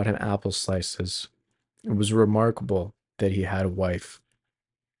wife brought him apple slices. It was remarkable that he had a wife.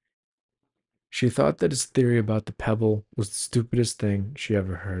 She thought that his theory about the pebble was the stupidest thing she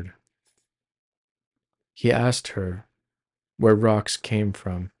ever heard. He asked her where rocks came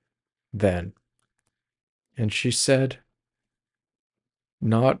from then, and she said,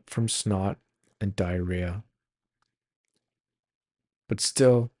 not from snot and diarrhea. But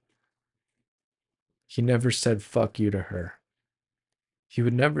still, he never said fuck you to her. He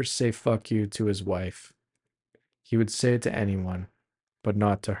would never say fuck you to his wife. He would say it to anyone, but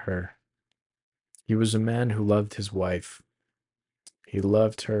not to her. He was a man who loved his wife. He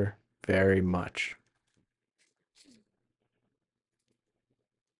loved her very much.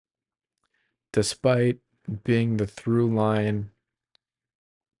 Despite being the through line,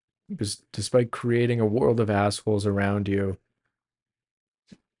 despite creating a world of assholes around you,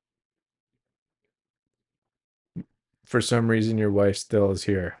 for some reason your wife still is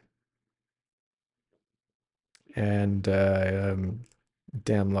here. And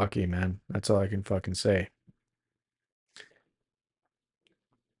damn lucky, man. That's all I can fucking say.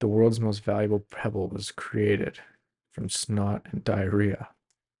 The world's most valuable pebble was created from snot and diarrhea.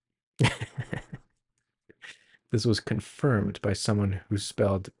 This was confirmed by someone who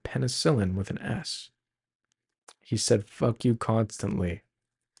spelled penicillin with an S. He said fuck you constantly.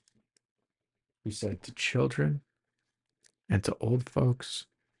 He said it to children and to old folks.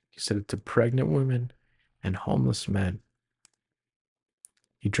 He said it to pregnant women and homeless men.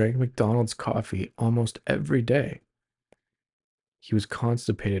 He drank McDonald's coffee almost every day. He was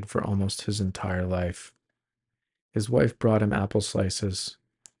constipated for almost his entire life. His wife brought him apple slices.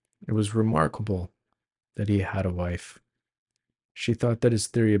 It was remarkable that he had a wife. She thought that his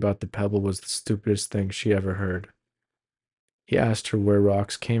theory about the pebble was the stupidest thing she ever heard. He asked her where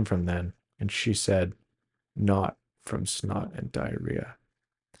rocks came from then, and she said, not from snot and diarrhea.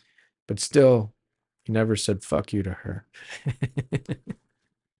 But still, he never said fuck you to her.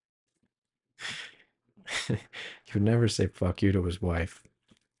 He would never say fuck you to his wife.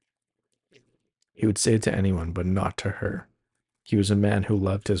 He would say it to anyone, but not to her. He was a man who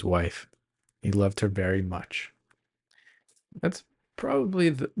loved his wife. He loved her very much. That's probably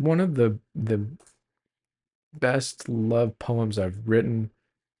one of the best love poems I've written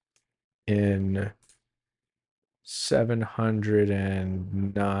in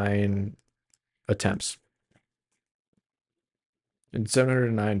 709 attempts. In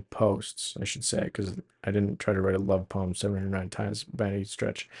 709 posts, I should say, because I didn't try to write a love poem 709 times by any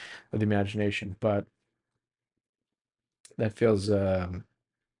stretch of the imagination, but that feels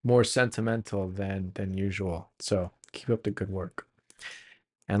more sentimental than usual. So keep up the good work.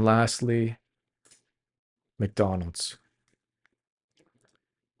 And lastly, McDonald's.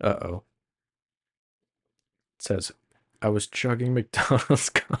 Uh-oh. It says, I was chugging McDonald's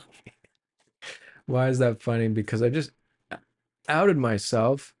coffee. Why is that funny? Because I just outed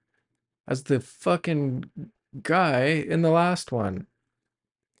myself as the fucking guy in the last one.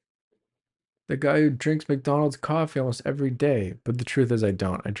 The guy who drinks McDonald's coffee almost every day. But the truth is I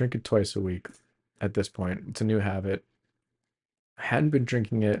don't. I drink it twice a week at this point. It's a new habit. I hadn't been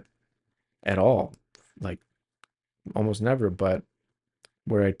drinking it at all. Like almost never, but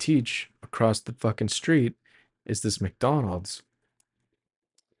where I teach across the fucking street is this McDonald's,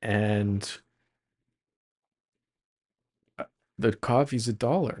 and uh, the coffee's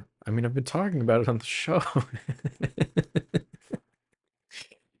 $1. I mean, I've been talking about it on the show.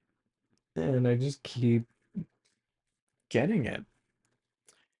 And I just keep getting it.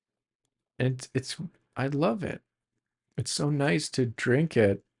 And I love it. It's so nice to drink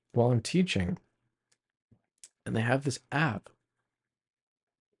it while I'm teaching. And they have this app,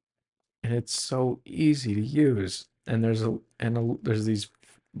 and it's so easy to use. And there's these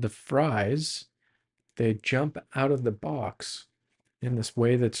the fries, they jump out of the box in this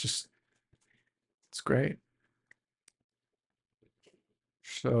way that's just it's great.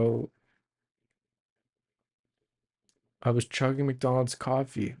 So I was chugging McDonald's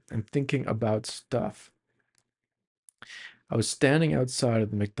coffee and thinking about stuff. I was standing outside of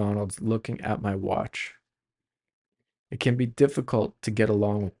the McDonald's looking at my watch. It can be difficult to get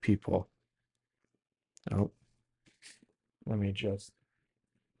along with people. Oh, let me just.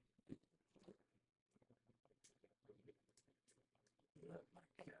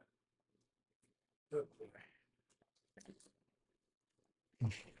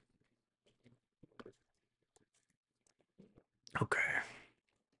 Okay.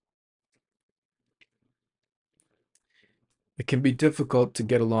 It can be difficult to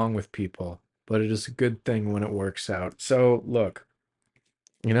get along with people, but it is a good thing when it works out. So, look,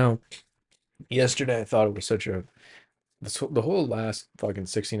 you know, yesterday I thought it was such a the whole last fucking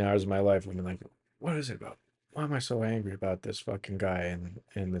 16 hours of my life I've been like, what is it about? Why am I so angry about this fucking guy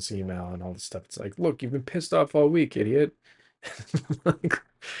and this email and all this stuff? It's like, look, you've been pissed off all week, idiot. Like,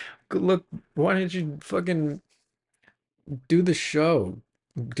 look, why didn't you fucking do the show?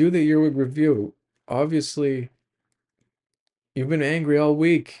 Do the yearwood review. Obviously, you've been angry all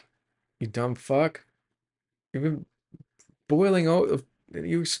week, you dumb fuck. You've been boiling out.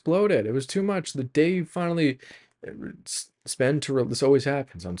 You exploded. It was too much. The day you finally spend to this always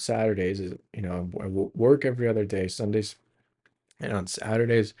happens on Saturdays. Is I work every other day, Sundays, and on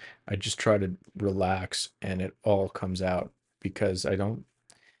Saturdays I just try to relax, and it all comes out because I don't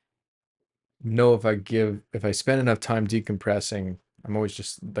know if I spend enough time decompressing. I'm always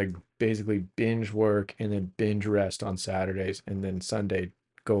just like basically binge work and then binge rest on Saturdays, and then Sunday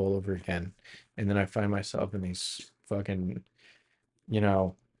go all over again, and then I find myself in these fucking you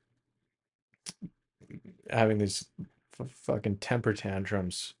know having these fucking temper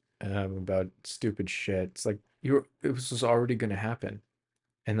tantrums about stupid shit. It's like it was just already gonna happen,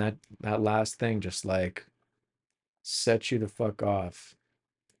 and that last thing just like set you the fuck off.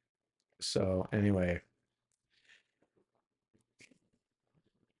 So anyway,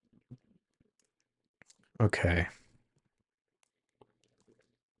 okay,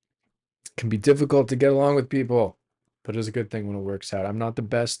 it can be difficult to get along with people, but it's a good thing when it works out. I'm not the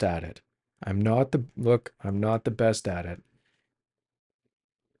best at it. I'm not the best at it,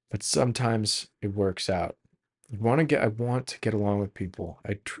 but sometimes it works out. I want to get along with people.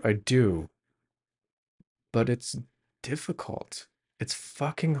 I do, but it's difficult. It's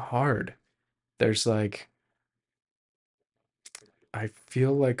fucking hard. There's like, I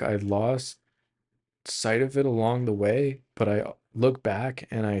feel like I lost sight of it along the way, but I look back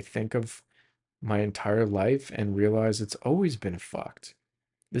and I think of my entire life and realize it's always been fucked.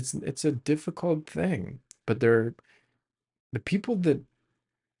 It's a difficult thing, but the people that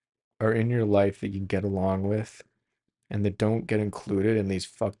are in your life that you get along with and that don't get included in these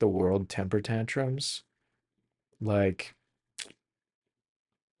fuck the world temper tantrums, like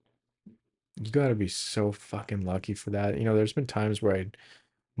you gotta be so fucking lucky for that. There's been times where I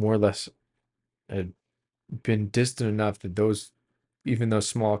more or less had been distant enough that even those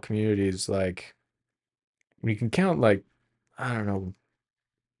small communities, like we can count, like I don't know,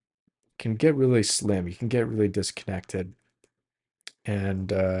 can get really slim. You can get really disconnected,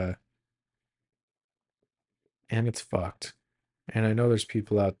 and and it's fucked. And I know there's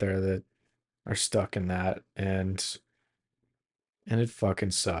people out there that are stuck in that, and it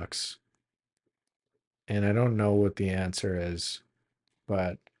fucking sucks. And I don't know what the answer is,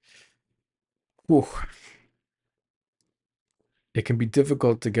 but whew, it can be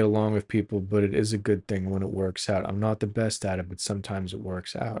difficult to get along with people, but it is a good thing when it works out. I'm not the best at it, but sometimes it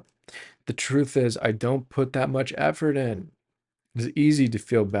works out. The truth is, I don't put that much effort in. It's easy to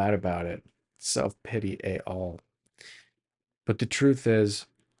feel bad about it. Self-pity at all. But the truth is,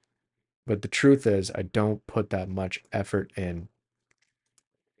 I don't put that much effort in.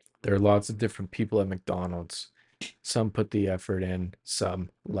 There are lots of different people at McDonald's. Some put the effort in, some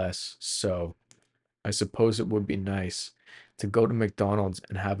less so. I suppose it would be nice to go to McDonald's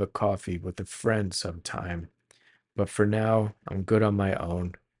and have a coffee with a friend sometime, But for now, I'm good on my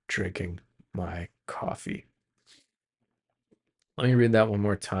own, drinking my coffee. Let me read that one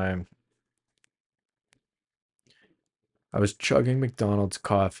more time. I was chugging McDonald's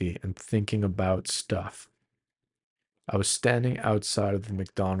coffee and thinking about stuff. I was standing outside of the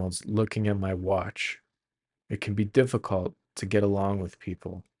McDonald's looking at my watch. It can be difficult to get along with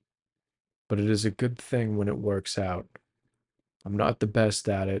people, but it is a good thing when it works out. I'm not the best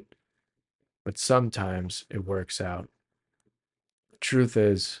at it, but sometimes it works out. The truth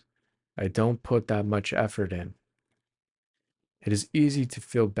is, I don't put that much effort in. It is easy to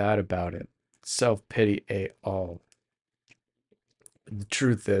feel bad about it. Self pity a all. The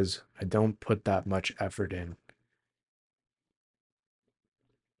truth is, I don't put that much effort in.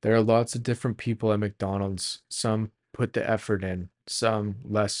 There are lots of different people at McDonald's. Some put the effort in, some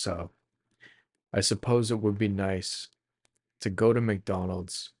less so. I suppose it would be nice to go to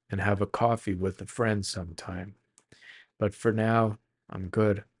McDonald's and have a coffee with a friend sometime. But for now, I'm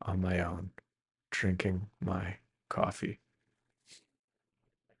good on my own, drinking my coffee.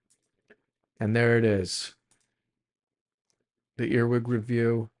 And there it is, the Earwig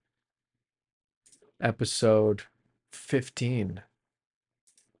Review, episode 15.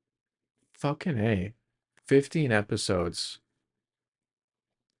 Fucking A. 15 episodes.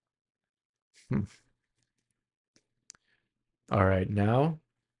 Hmm. All right, now,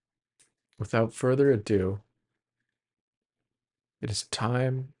 without further ado, it is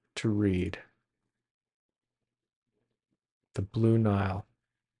time to read The Blue Nile,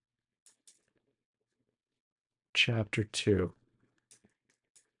 Chapter 2.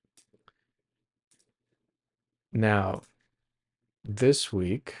 Now, this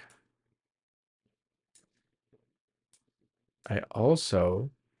week, I also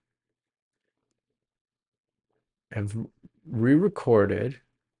have re recorded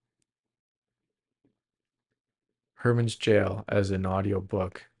Herman's Jail as an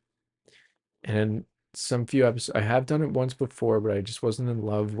audiobook. And some few episodes, I have done it once before, but I just wasn't in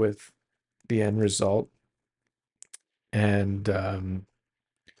love with the end result. And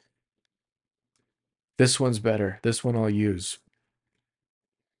this one's better. This one I'll use.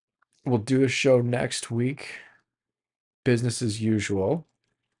 We'll do a show next week, business as usual.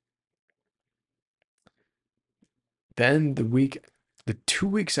 Then the 2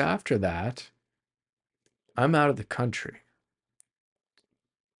 weeks after that, I'm out of the country.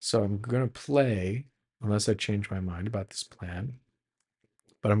 So I'm going to play, unless I change my mind about this plan,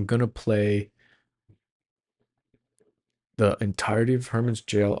 but I'm going to play the entirety of Herman's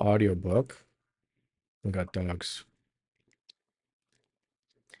Jail audiobook. We got dogs.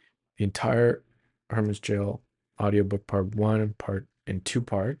 The entire Herman's Jail audiobook, part one, part in two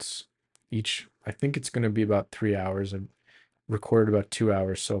parts. Each, I think it's going to be about 3 hours. I've recorded about 2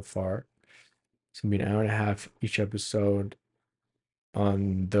 hours so far. It's going to be an hour and a half each episode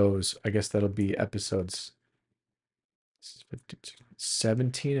on those. I guess that'll be episodes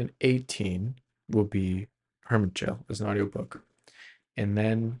 17 and 18 will be Hermit Jail as an audiobook. And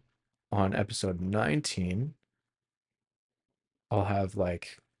then on episode 19, I'll have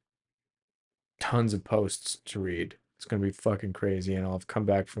like tons of posts to read. It's going to be fucking crazy. And I'll have come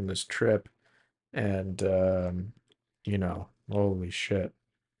back from this trip and, holy shit.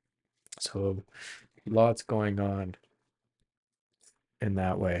 So lots going on in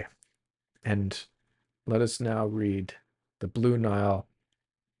that way. And let us now read The Blue Nile,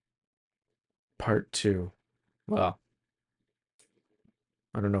 part two. Well,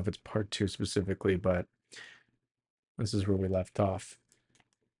 I don't know if it's part two specifically, but this is where we left off.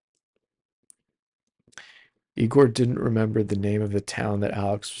 Igor didn't remember the name of the town that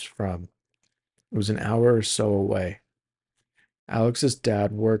Alex was from. It was an hour or so away. Alex's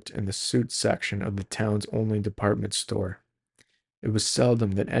dad worked in the suit section of the town's only department store. It was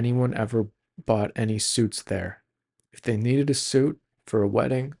seldom that anyone ever bought any suits there. If they needed a suit for a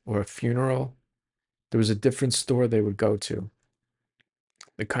wedding or a funeral, there was a different store they would go to.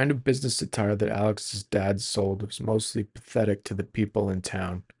 The kind of business attire that Alex's dad sold was mostly pathetic to the people in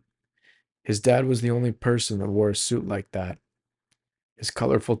town. His dad was the only person that wore a suit like that. His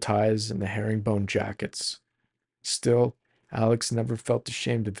colorful ties and the herringbone jackets. Still, Alex never felt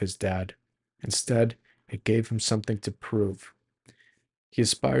ashamed of his dad. Instead, it gave him something to prove. He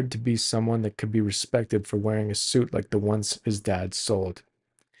aspired to be someone that could be respected for wearing a suit like the ones his dad sold.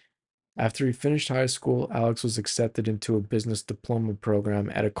 After he finished high school, Alex was accepted into a business diploma program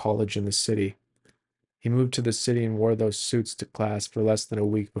at a college in the city. He moved to the city and wore those suits to class for less than a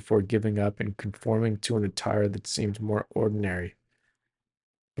week before giving up and conforming to an attire that seemed more ordinary.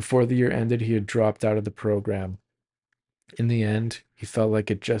 Before the year ended, he had dropped out of the program. In the end, he felt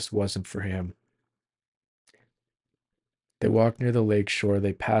like it just wasn't for him. They walked near the lake shore.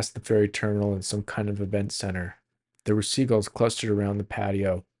 They passed the ferry terminal and some kind of event center. There were seagulls clustered around the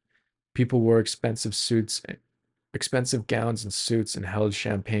patio. People wore expensive gowns and suits, and held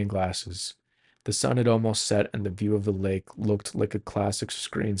champagne glasses. The sun had almost set, and the view of the lake looked like a classic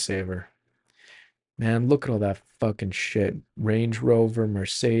screensaver. Man, look at all that fucking shit. Range Rover,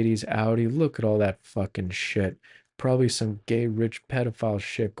 Mercedes, Audi, look at all that fucking shit. Probably some gay rich pedophile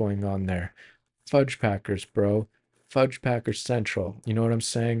shit going on there. Fudge Packers, bro. Fudge Packers Central. You know what I'm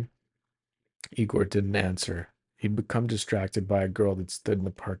saying? Igor didn't answer. He'd become distracted by a girl that stood in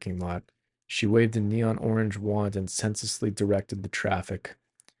the parking lot. She waved a neon orange wand and senselessly directed the traffic.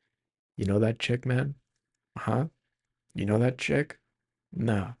 You know that chick, man? Huh? You know that chick?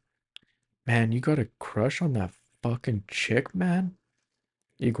 No. Man, you got a crush on that fucking chick, man?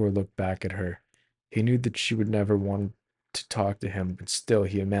 Igor looked back at her. He knew that she would never want to talk to him, but still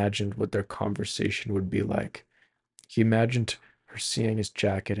he imagined what their conversation would be like. He imagined her seeing his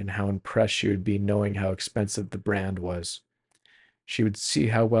jacket and how impressed she would be knowing how expensive the brand was. She would see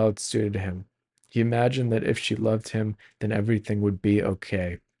how well it suited him. He imagined that if she loved him, then everything would be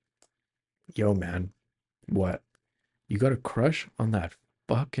okay. Yo, man, what? You got a crush on that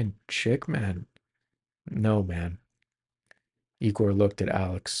fucking chick, man? No, man. Igor looked at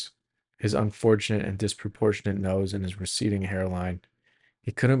Alex, his unfortunate and disproportionate nose and his receding hairline.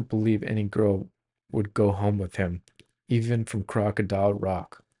 He couldn't believe any girl would go home with him, even from Crocodile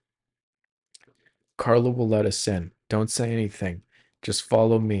Rock. Carlo will let us in. Don't say anything. Just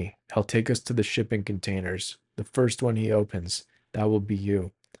follow me. He'll take us to the shipping containers. The first one he opens, that will be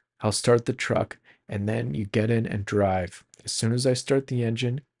you. I'll start the truck, and then you get in and drive. As soon as I start the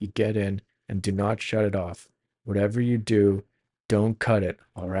engine, you get in and do not shut it off. Whatever you do, don't cut it,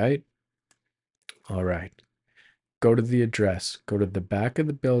 all right? All right. Go to the address. Go to the back of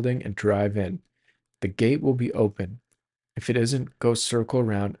the building and drive in. The gate will be open. If it isn't, go circle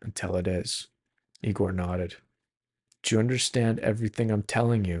around until it is. Igor nodded. Do you understand everything I'm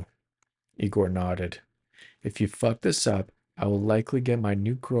telling you? Igor nodded. If you fuck this up, I will likely get my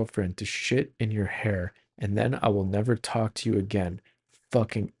new girlfriend to shit in your hair, and then I will never talk to you again.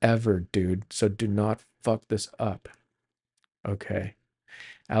 Fucking ever, dude. So do not fuck this up. Okay.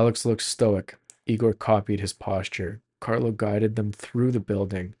 Alex looked stoic. Igor copied his posture. Carlo guided them through the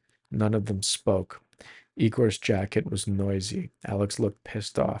building. None of them spoke. Igor's jacket was noisy. Alex looked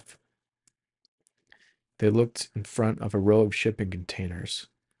pissed off. They looked in front of a row of shipping containers.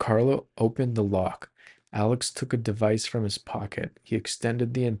 Carlo opened the lock. Alex took a device from his pocket. He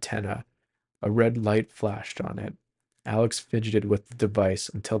extended the antenna. A red light flashed on it. Alex fidgeted with the device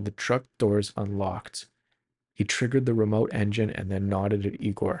until the truck doors unlocked. He triggered the remote engine and then nodded at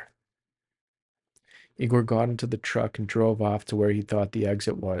Igor. Igor got into the truck and drove off to where he thought the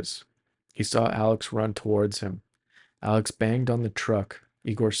exit was. He saw Alex run towards him. Alex banged on the truck.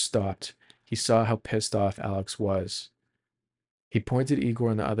 Igor stopped. He saw how pissed off Alex was. He pointed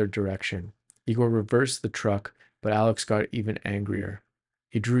Igor in the other direction. Igor reversed the truck, but Alex got even angrier.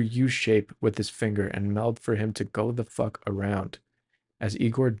 He drew U-shape with his finger and yelled for him to go the fuck around. As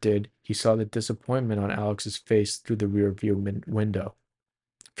Igor did, he saw the disappointment on Alex's face through the rear view window,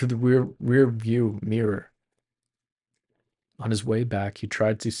 through the rear view mirror. On his way back, he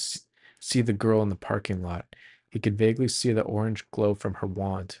tried to see the girl in the parking lot. He could vaguely see the orange glow from her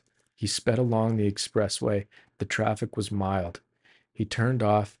wand. He sped along the expressway. The traffic was mild. He turned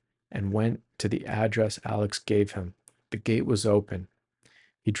off and went to the address Alex gave him. The gate was open.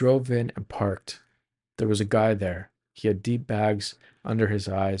 He drove in and parked. There was a guy there. He had deep bags under his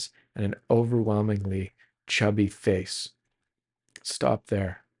eyes and an overwhelmingly chubby face. Stop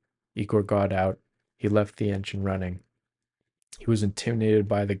there. Igor got out. He left the engine running. He was intimidated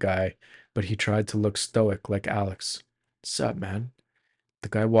by the guy, but he tried to look stoic like Alex. Sup, man? The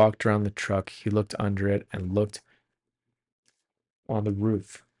guy walked around the truck. He looked under it and looked on the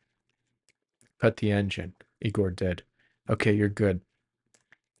roof. Cut the engine. Igor did. Okay, you're good.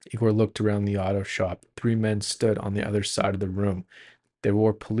 Igor looked around the auto shop. Three men stood on the other side of the room. They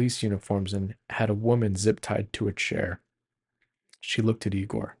wore police uniforms and had a woman zip-tied to a chair. She looked at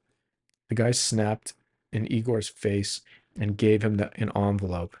Igor. The guy snapped in Igor's face and gave him an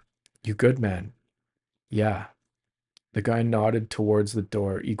envelope. You good, man? Yeah. The guy nodded towards the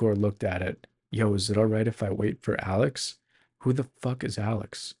door. Igor looked at it. Yo, is it all right if I wait for Alex? Who the fuck is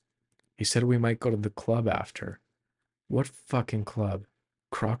Alex? He said we might go to the club after. What fucking club?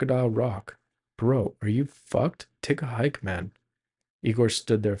 Crocodile Rock. Bro, are you fucked? Take a hike, man. Igor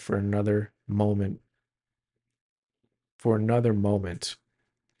stood there for another moment.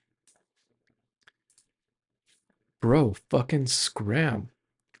 Bro, fucking scram.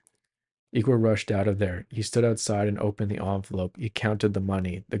 Igor rushed out of there. He stood outside and opened the envelope. He counted the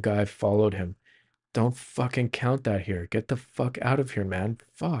money. The guy followed him. Don't fucking count that here. Get the fuck out of here, man.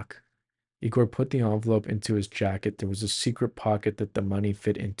 Fuck. Igor put the envelope into his jacket. There was a secret pocket that the money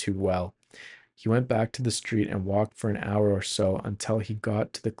fit into well. He went back to the street and walked for an hour or so until he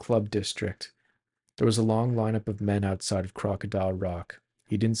got to the club district. There was a long lineup of men outside of Crocodile Rock.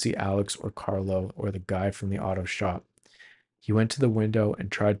 He didn't see Alex or Carlo or the guy from the auto shop. He went to the window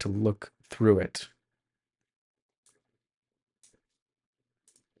and tried to look through it.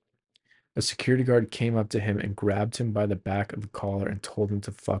 A security guard came up to him and grabbed him by the back of the collar and told him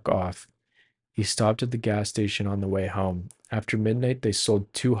to fuck off. He stopped at the gas station on the way home. After midnight, they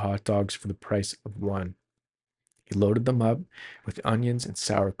sold 2 hot dogs for the price of one. He loaded them up with onions and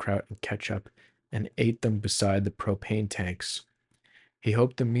sauerkraut and ketchup and ate them beside the propane tanks. He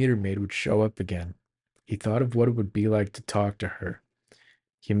hoped the meter maid would show up again. He thought of what it would be like to talk to her.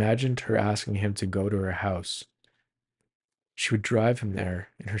 He imagined her asking him to go to her house. She would drive him there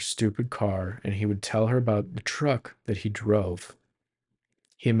in her stupid car, and he would tell her about the truck that he drove.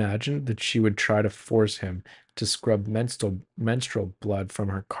 He imagined that she would try to force him to scrub menstrual blood from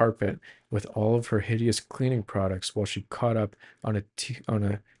her carpet with all of her hideous cleaning products while she caught up on a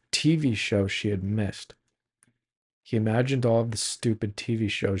TV show she had missed. He imagined all of the stupid TV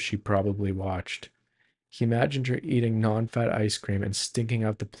shows she probably watched. He imagined her eating non-fat ice cream and stinking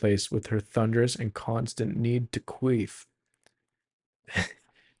out the place with her thunderous and constant need to queef.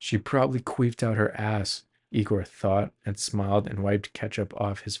 She probably queefed out her ass, Igor thought, and smiled and wiped ketchup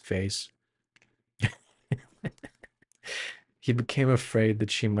off his face. He became afraid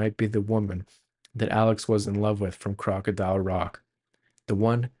that she might be the woman that Alex was in love with from Crocodile Rock, the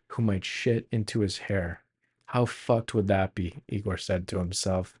one who might shit into his hair. How fucked would that be? Igor said to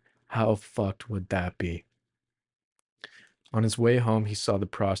himself. How fucked would that be? On his way home, he saw the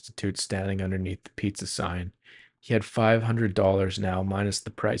prostitute standing underneath the pizza sign. He had $500 now, minus the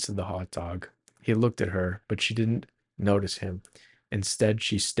price of the hot dog. He looked at her, but she didn't notice him. Instead,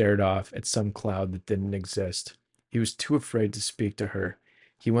 she stared off at some cloud that didn't exist. He was too afraid to speak to her.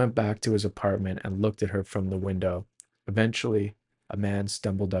 He went back to his apartment and looked at her from the window. Eventually, a man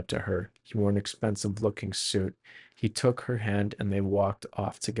stumbled up to her. He wore an expensive-looking suit. He took her hand and they walked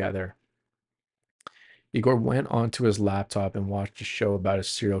off together. Igor went onto his laptop and watched a show about a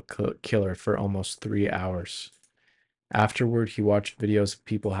serial killer for almost 3 hours. Afterward, he watched videos of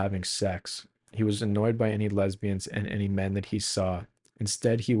people having sex. He was annoyed by any lesbians and any men that he saw.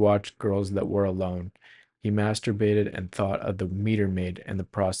 Instead, he watched girls that were alone. He masturbated and thought of the meter maid and the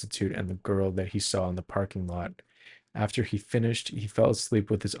prostitute and the girl that he saw in the parking lot. After he finished, he fell asleep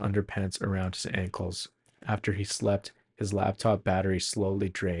with his underpants around his ankles. After he slept, his laptop battery slowly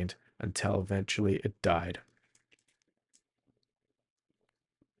drained until eventually it died.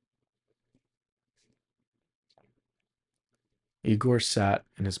 Igor sat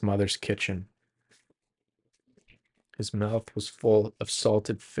in his mother's kitchen. His mouth was full of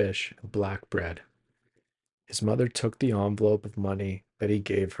salted fish and black bread. His mother took the envelope of money that he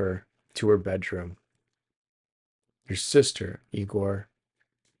gave her to her bedroom. Your sister, Igor,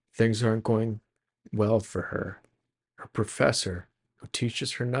 things aren't going well for her. Her professor, who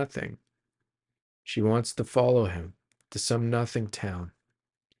teaches her nothing. She wants to follow him to some nothing town.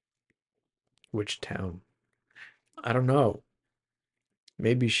 Which town? I don't know.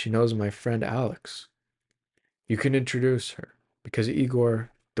 Maybe she knows my friend Alex. You can introduce her, because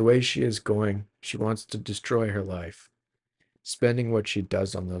Igor, the way she is going, she wants to destroy her life, spending what she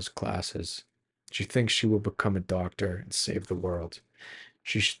does on those classes. She thinks she will become a doctor and save the world.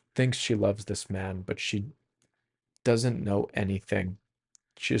 She thinks she loves this man, but she doesn't know anything.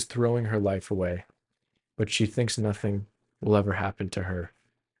 She is throwing her life away, but she thinks nothing will ever happen to her.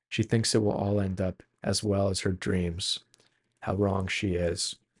 She thinks it will all end up as well as her dreams. How wrong she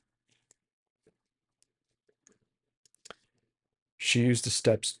is. She used a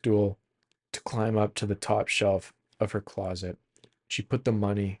step stool to climb up to the top shelf of her closet. She put the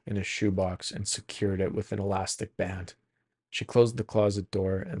money in a shoebox and secured it with an elastic band. She closed the closet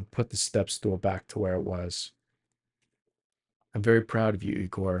door and put the step stool back to where it was. I'm very proud of you,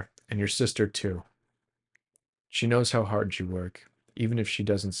 Igor, and your sister too. She knows how hard you work, even if she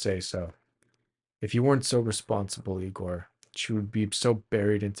doesn't say so. If you weren't so responsible, Igor, she would be so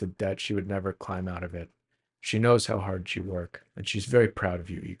buried into debt she would never climb out of it. She knows how hard you work, and she's very proud of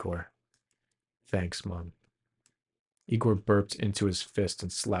you, Igor. Thanks, Mom. Igor burped into his fist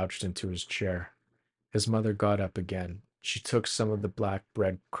and slouched into his chair. His mother got up again. She took some of the black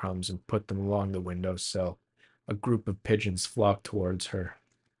bread crumbs and put them along the window sill. A group of pigeons flocked towards her.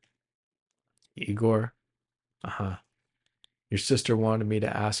 Igor? Uh-huh. Your sister wanted me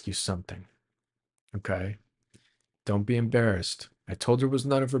to ask you something, okay? Don't be embarrassed. I told her it was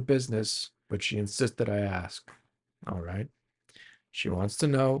none of her business, but she insisted I ask. All right. She wants to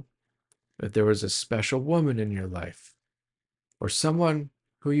know if there was a special woman in your life or someone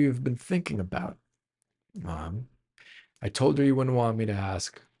who you've been thinking about. Mom, I told her you wouldn't want me to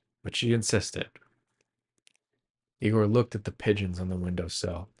ask, but she insisted. Igor looked at the pigeons on the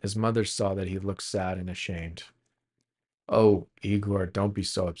windowsill. His mother saw that he looked sad and ashamed. Oh, Igor, don't be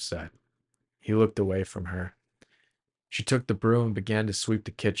so upset. He looked away from her. She took the broom and began to sweep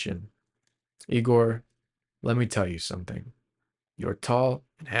the kitchen. Igor, let me tell you something. You're tall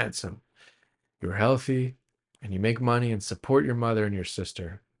and handsome. You're healthy, and you make money and support your mother and your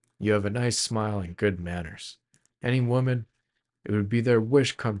sister. You have a nice smile and good manners. Any woman, it would be their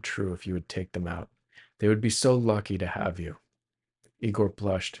wish come true if you would take them out. They would be so lucky to have you. Igor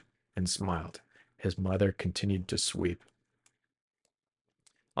blushed and smiled. His mother continued to sweep.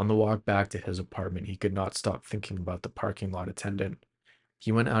 On the walk back to his apartment, he could not stop thinking about the parking lot attendant.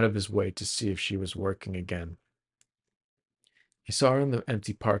 He went out of his way to see if she was working again. He saw her in the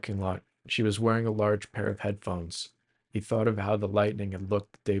empty parking lot. She was wearing a large pair of headphones. He thought of how the lighting had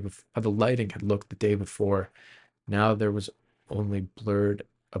looked how the lighting had looked the day before. Now there was only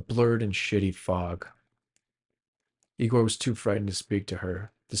a blurred and shitty fog. Igor was too frightened to speak to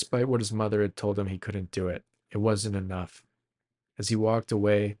her. Despite what his mother had told him, he couldn't do it. It wasn't enough. As he walked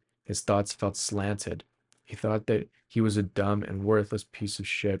away, his thoughts felt slanted. He thought that he was a dumb and worthless piece of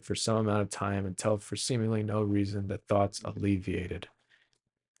shit for some amount of time until, for seemingly no reason, the thoughts alleviated.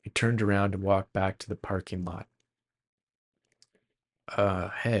 He turned around and walked back to the parking lot.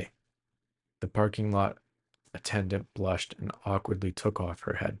 Hey. The parking lot attendant blushed and awkwardly took off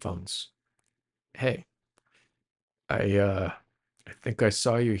her headphones. Hey, I think I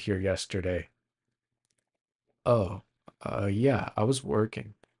saw you here yesterday. Oh, yeah, I was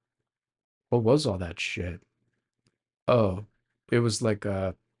working. What was all that shit? Oh, it was like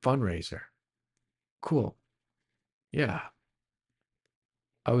a fundraiser. Cool. Yeah,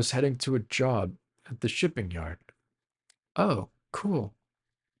 I was heading to a job at the shipping yard. Oh, cool.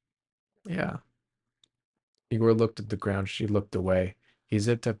 Yeah. Igor looked at the ground. She looked away. He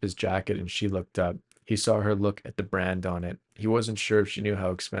zipped up his jacket and she looked up. He saw her look at the brand on it. He wasn't sure if she knew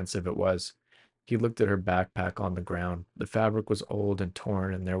how expensive it was. He looked at her backpack on the ground. The fabric was old and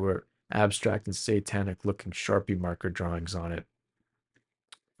torn, and there were abstract and satanic looking Sharpie marker drawings on it.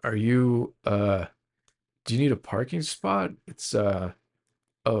 Are you, do you need a parking spot?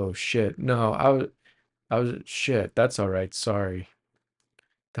 Oh shit. No, shit. That's all right. Sorry.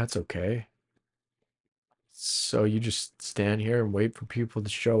 That's okay. So you just stand here and wait for people to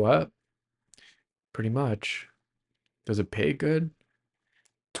show up? Pretty much. Does it pay good?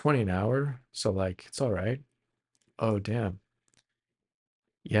 20 an hour. So like it's all right. Oh damn.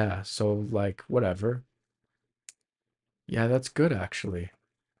 Yeah, so like whatever. Yeah, that's good actually.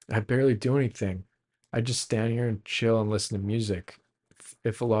 I barely do anything. I just stand here and chill and listen to music.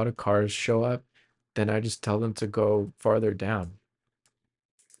 If a lot of cars show up, then I just tell them to go farther down.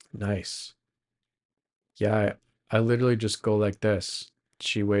 Nice. Yeah, I literally just go like this.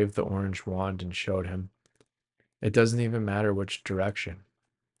 She waved the orange wand and showed him. It doesn't even matter which direction.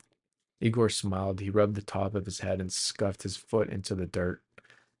 Igor smiled. He rubbed the top of his head and scuffed his foot into the dirt.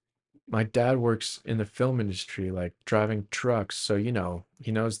 My dad works in the film industry, like driving trucks, so he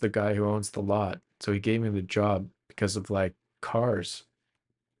knows the guy who owns the lot. So he gave me the job because of like cars.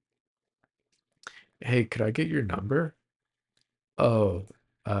 Hey, could I get your number? Oh,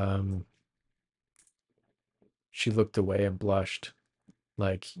 um, she looked away and blushed.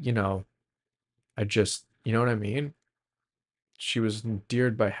 Like, you know what I mean? She was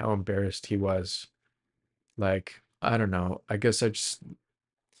endeared by how embarrassed he was. Like, I don't know. I guess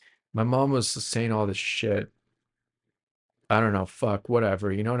my mom was saying all this shit. I don't know. Fuck,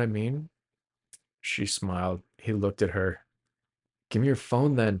 whatever. You know what I mean? She smiled. He looked at her. Give me your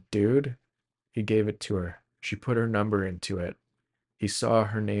phone then, dude. He gave it to her. She put her number into it. He saw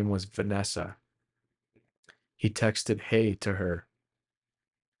her name was Vanessa. He texted hey to her.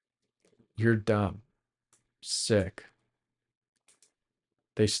 You're dumb. Sick.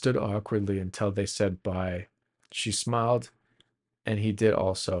 They stood awkwardly until they said bye. She smiled, and he did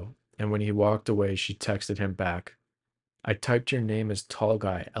also. And when he walked away, she texted him back. I typed your name as tall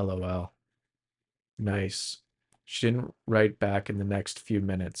guy, lol. Nice. She didn't write back in the next few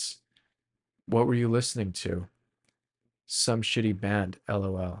minutes. What were you listening to? Some shitty band,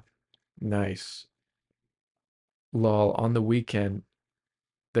 lol. Nice. Lol, on the weekend,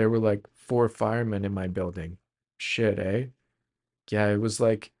 there were like 4 firemen in my building. Shit, eh? Yeah, it was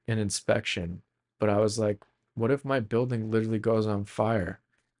like an inspection, but I was like What if my building literally goes on fire?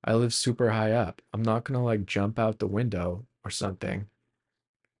 I live super high up. I'm not gonna like jump out the window or something.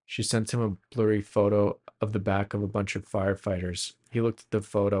 She sent him a blurry photo of the back of a bunch of firefighters. He looked at the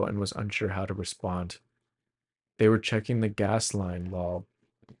photo and was unsure how to respond. They were checking the gas line, lol.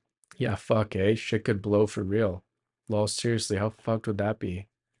 Yeah, fuck, eh? Shit could blow for real. Lol, seriously, how fucked would that be?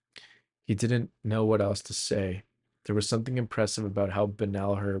 He didn't know what else to say. There was something impressive about how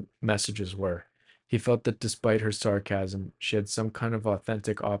banal her messages were. He felt that despite her sarcasm, she had some kind of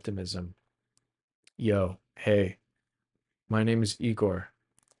authentic optimism. Yo, hey, my name is Igor.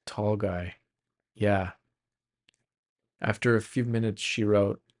 Tall guy. Yeah. After a few minutes, she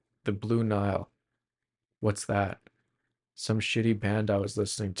wrote, The Blue Nile. What's that? Some shitty band I was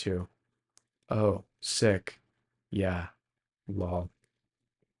listening to. Oh, sick. Yeah. Lol.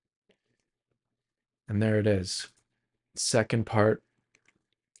 And there it is. Second part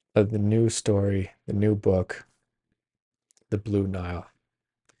of the new story, the new book, The Blue Nile.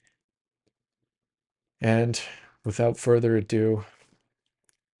 And without further ado,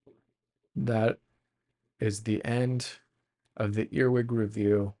 that is the end of the Earwig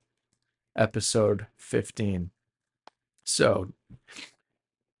Review, episode 15. So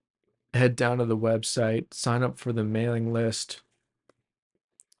head down to the website, sign up for the mailing list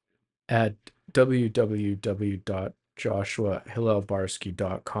at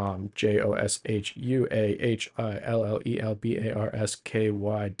www.joshuahillelbarsky.com,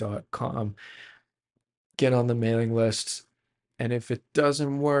 JOSHUAHILLELBARSKY.com. Get on the mailing list. And if it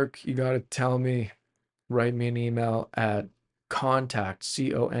doesn't work, you got to tell me. Write me an email at contact,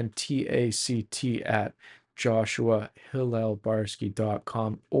 CONTACT, at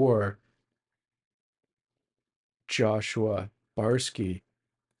joshuahillelbarsky.com or joshuabarsky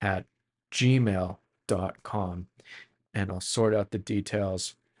at gmail.com. And I'll sort out the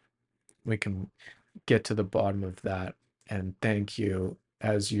details. We can get to the bottom of that. And thank you,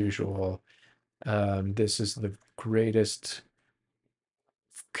 as usual. This is the greatest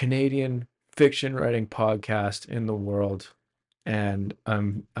Canadian fiction writing podcast in the world, and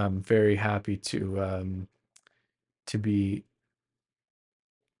I'm very happy to be.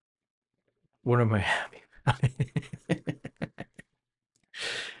 What am I happy about?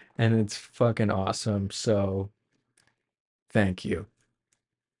 And it's fucking awesome. So thank you.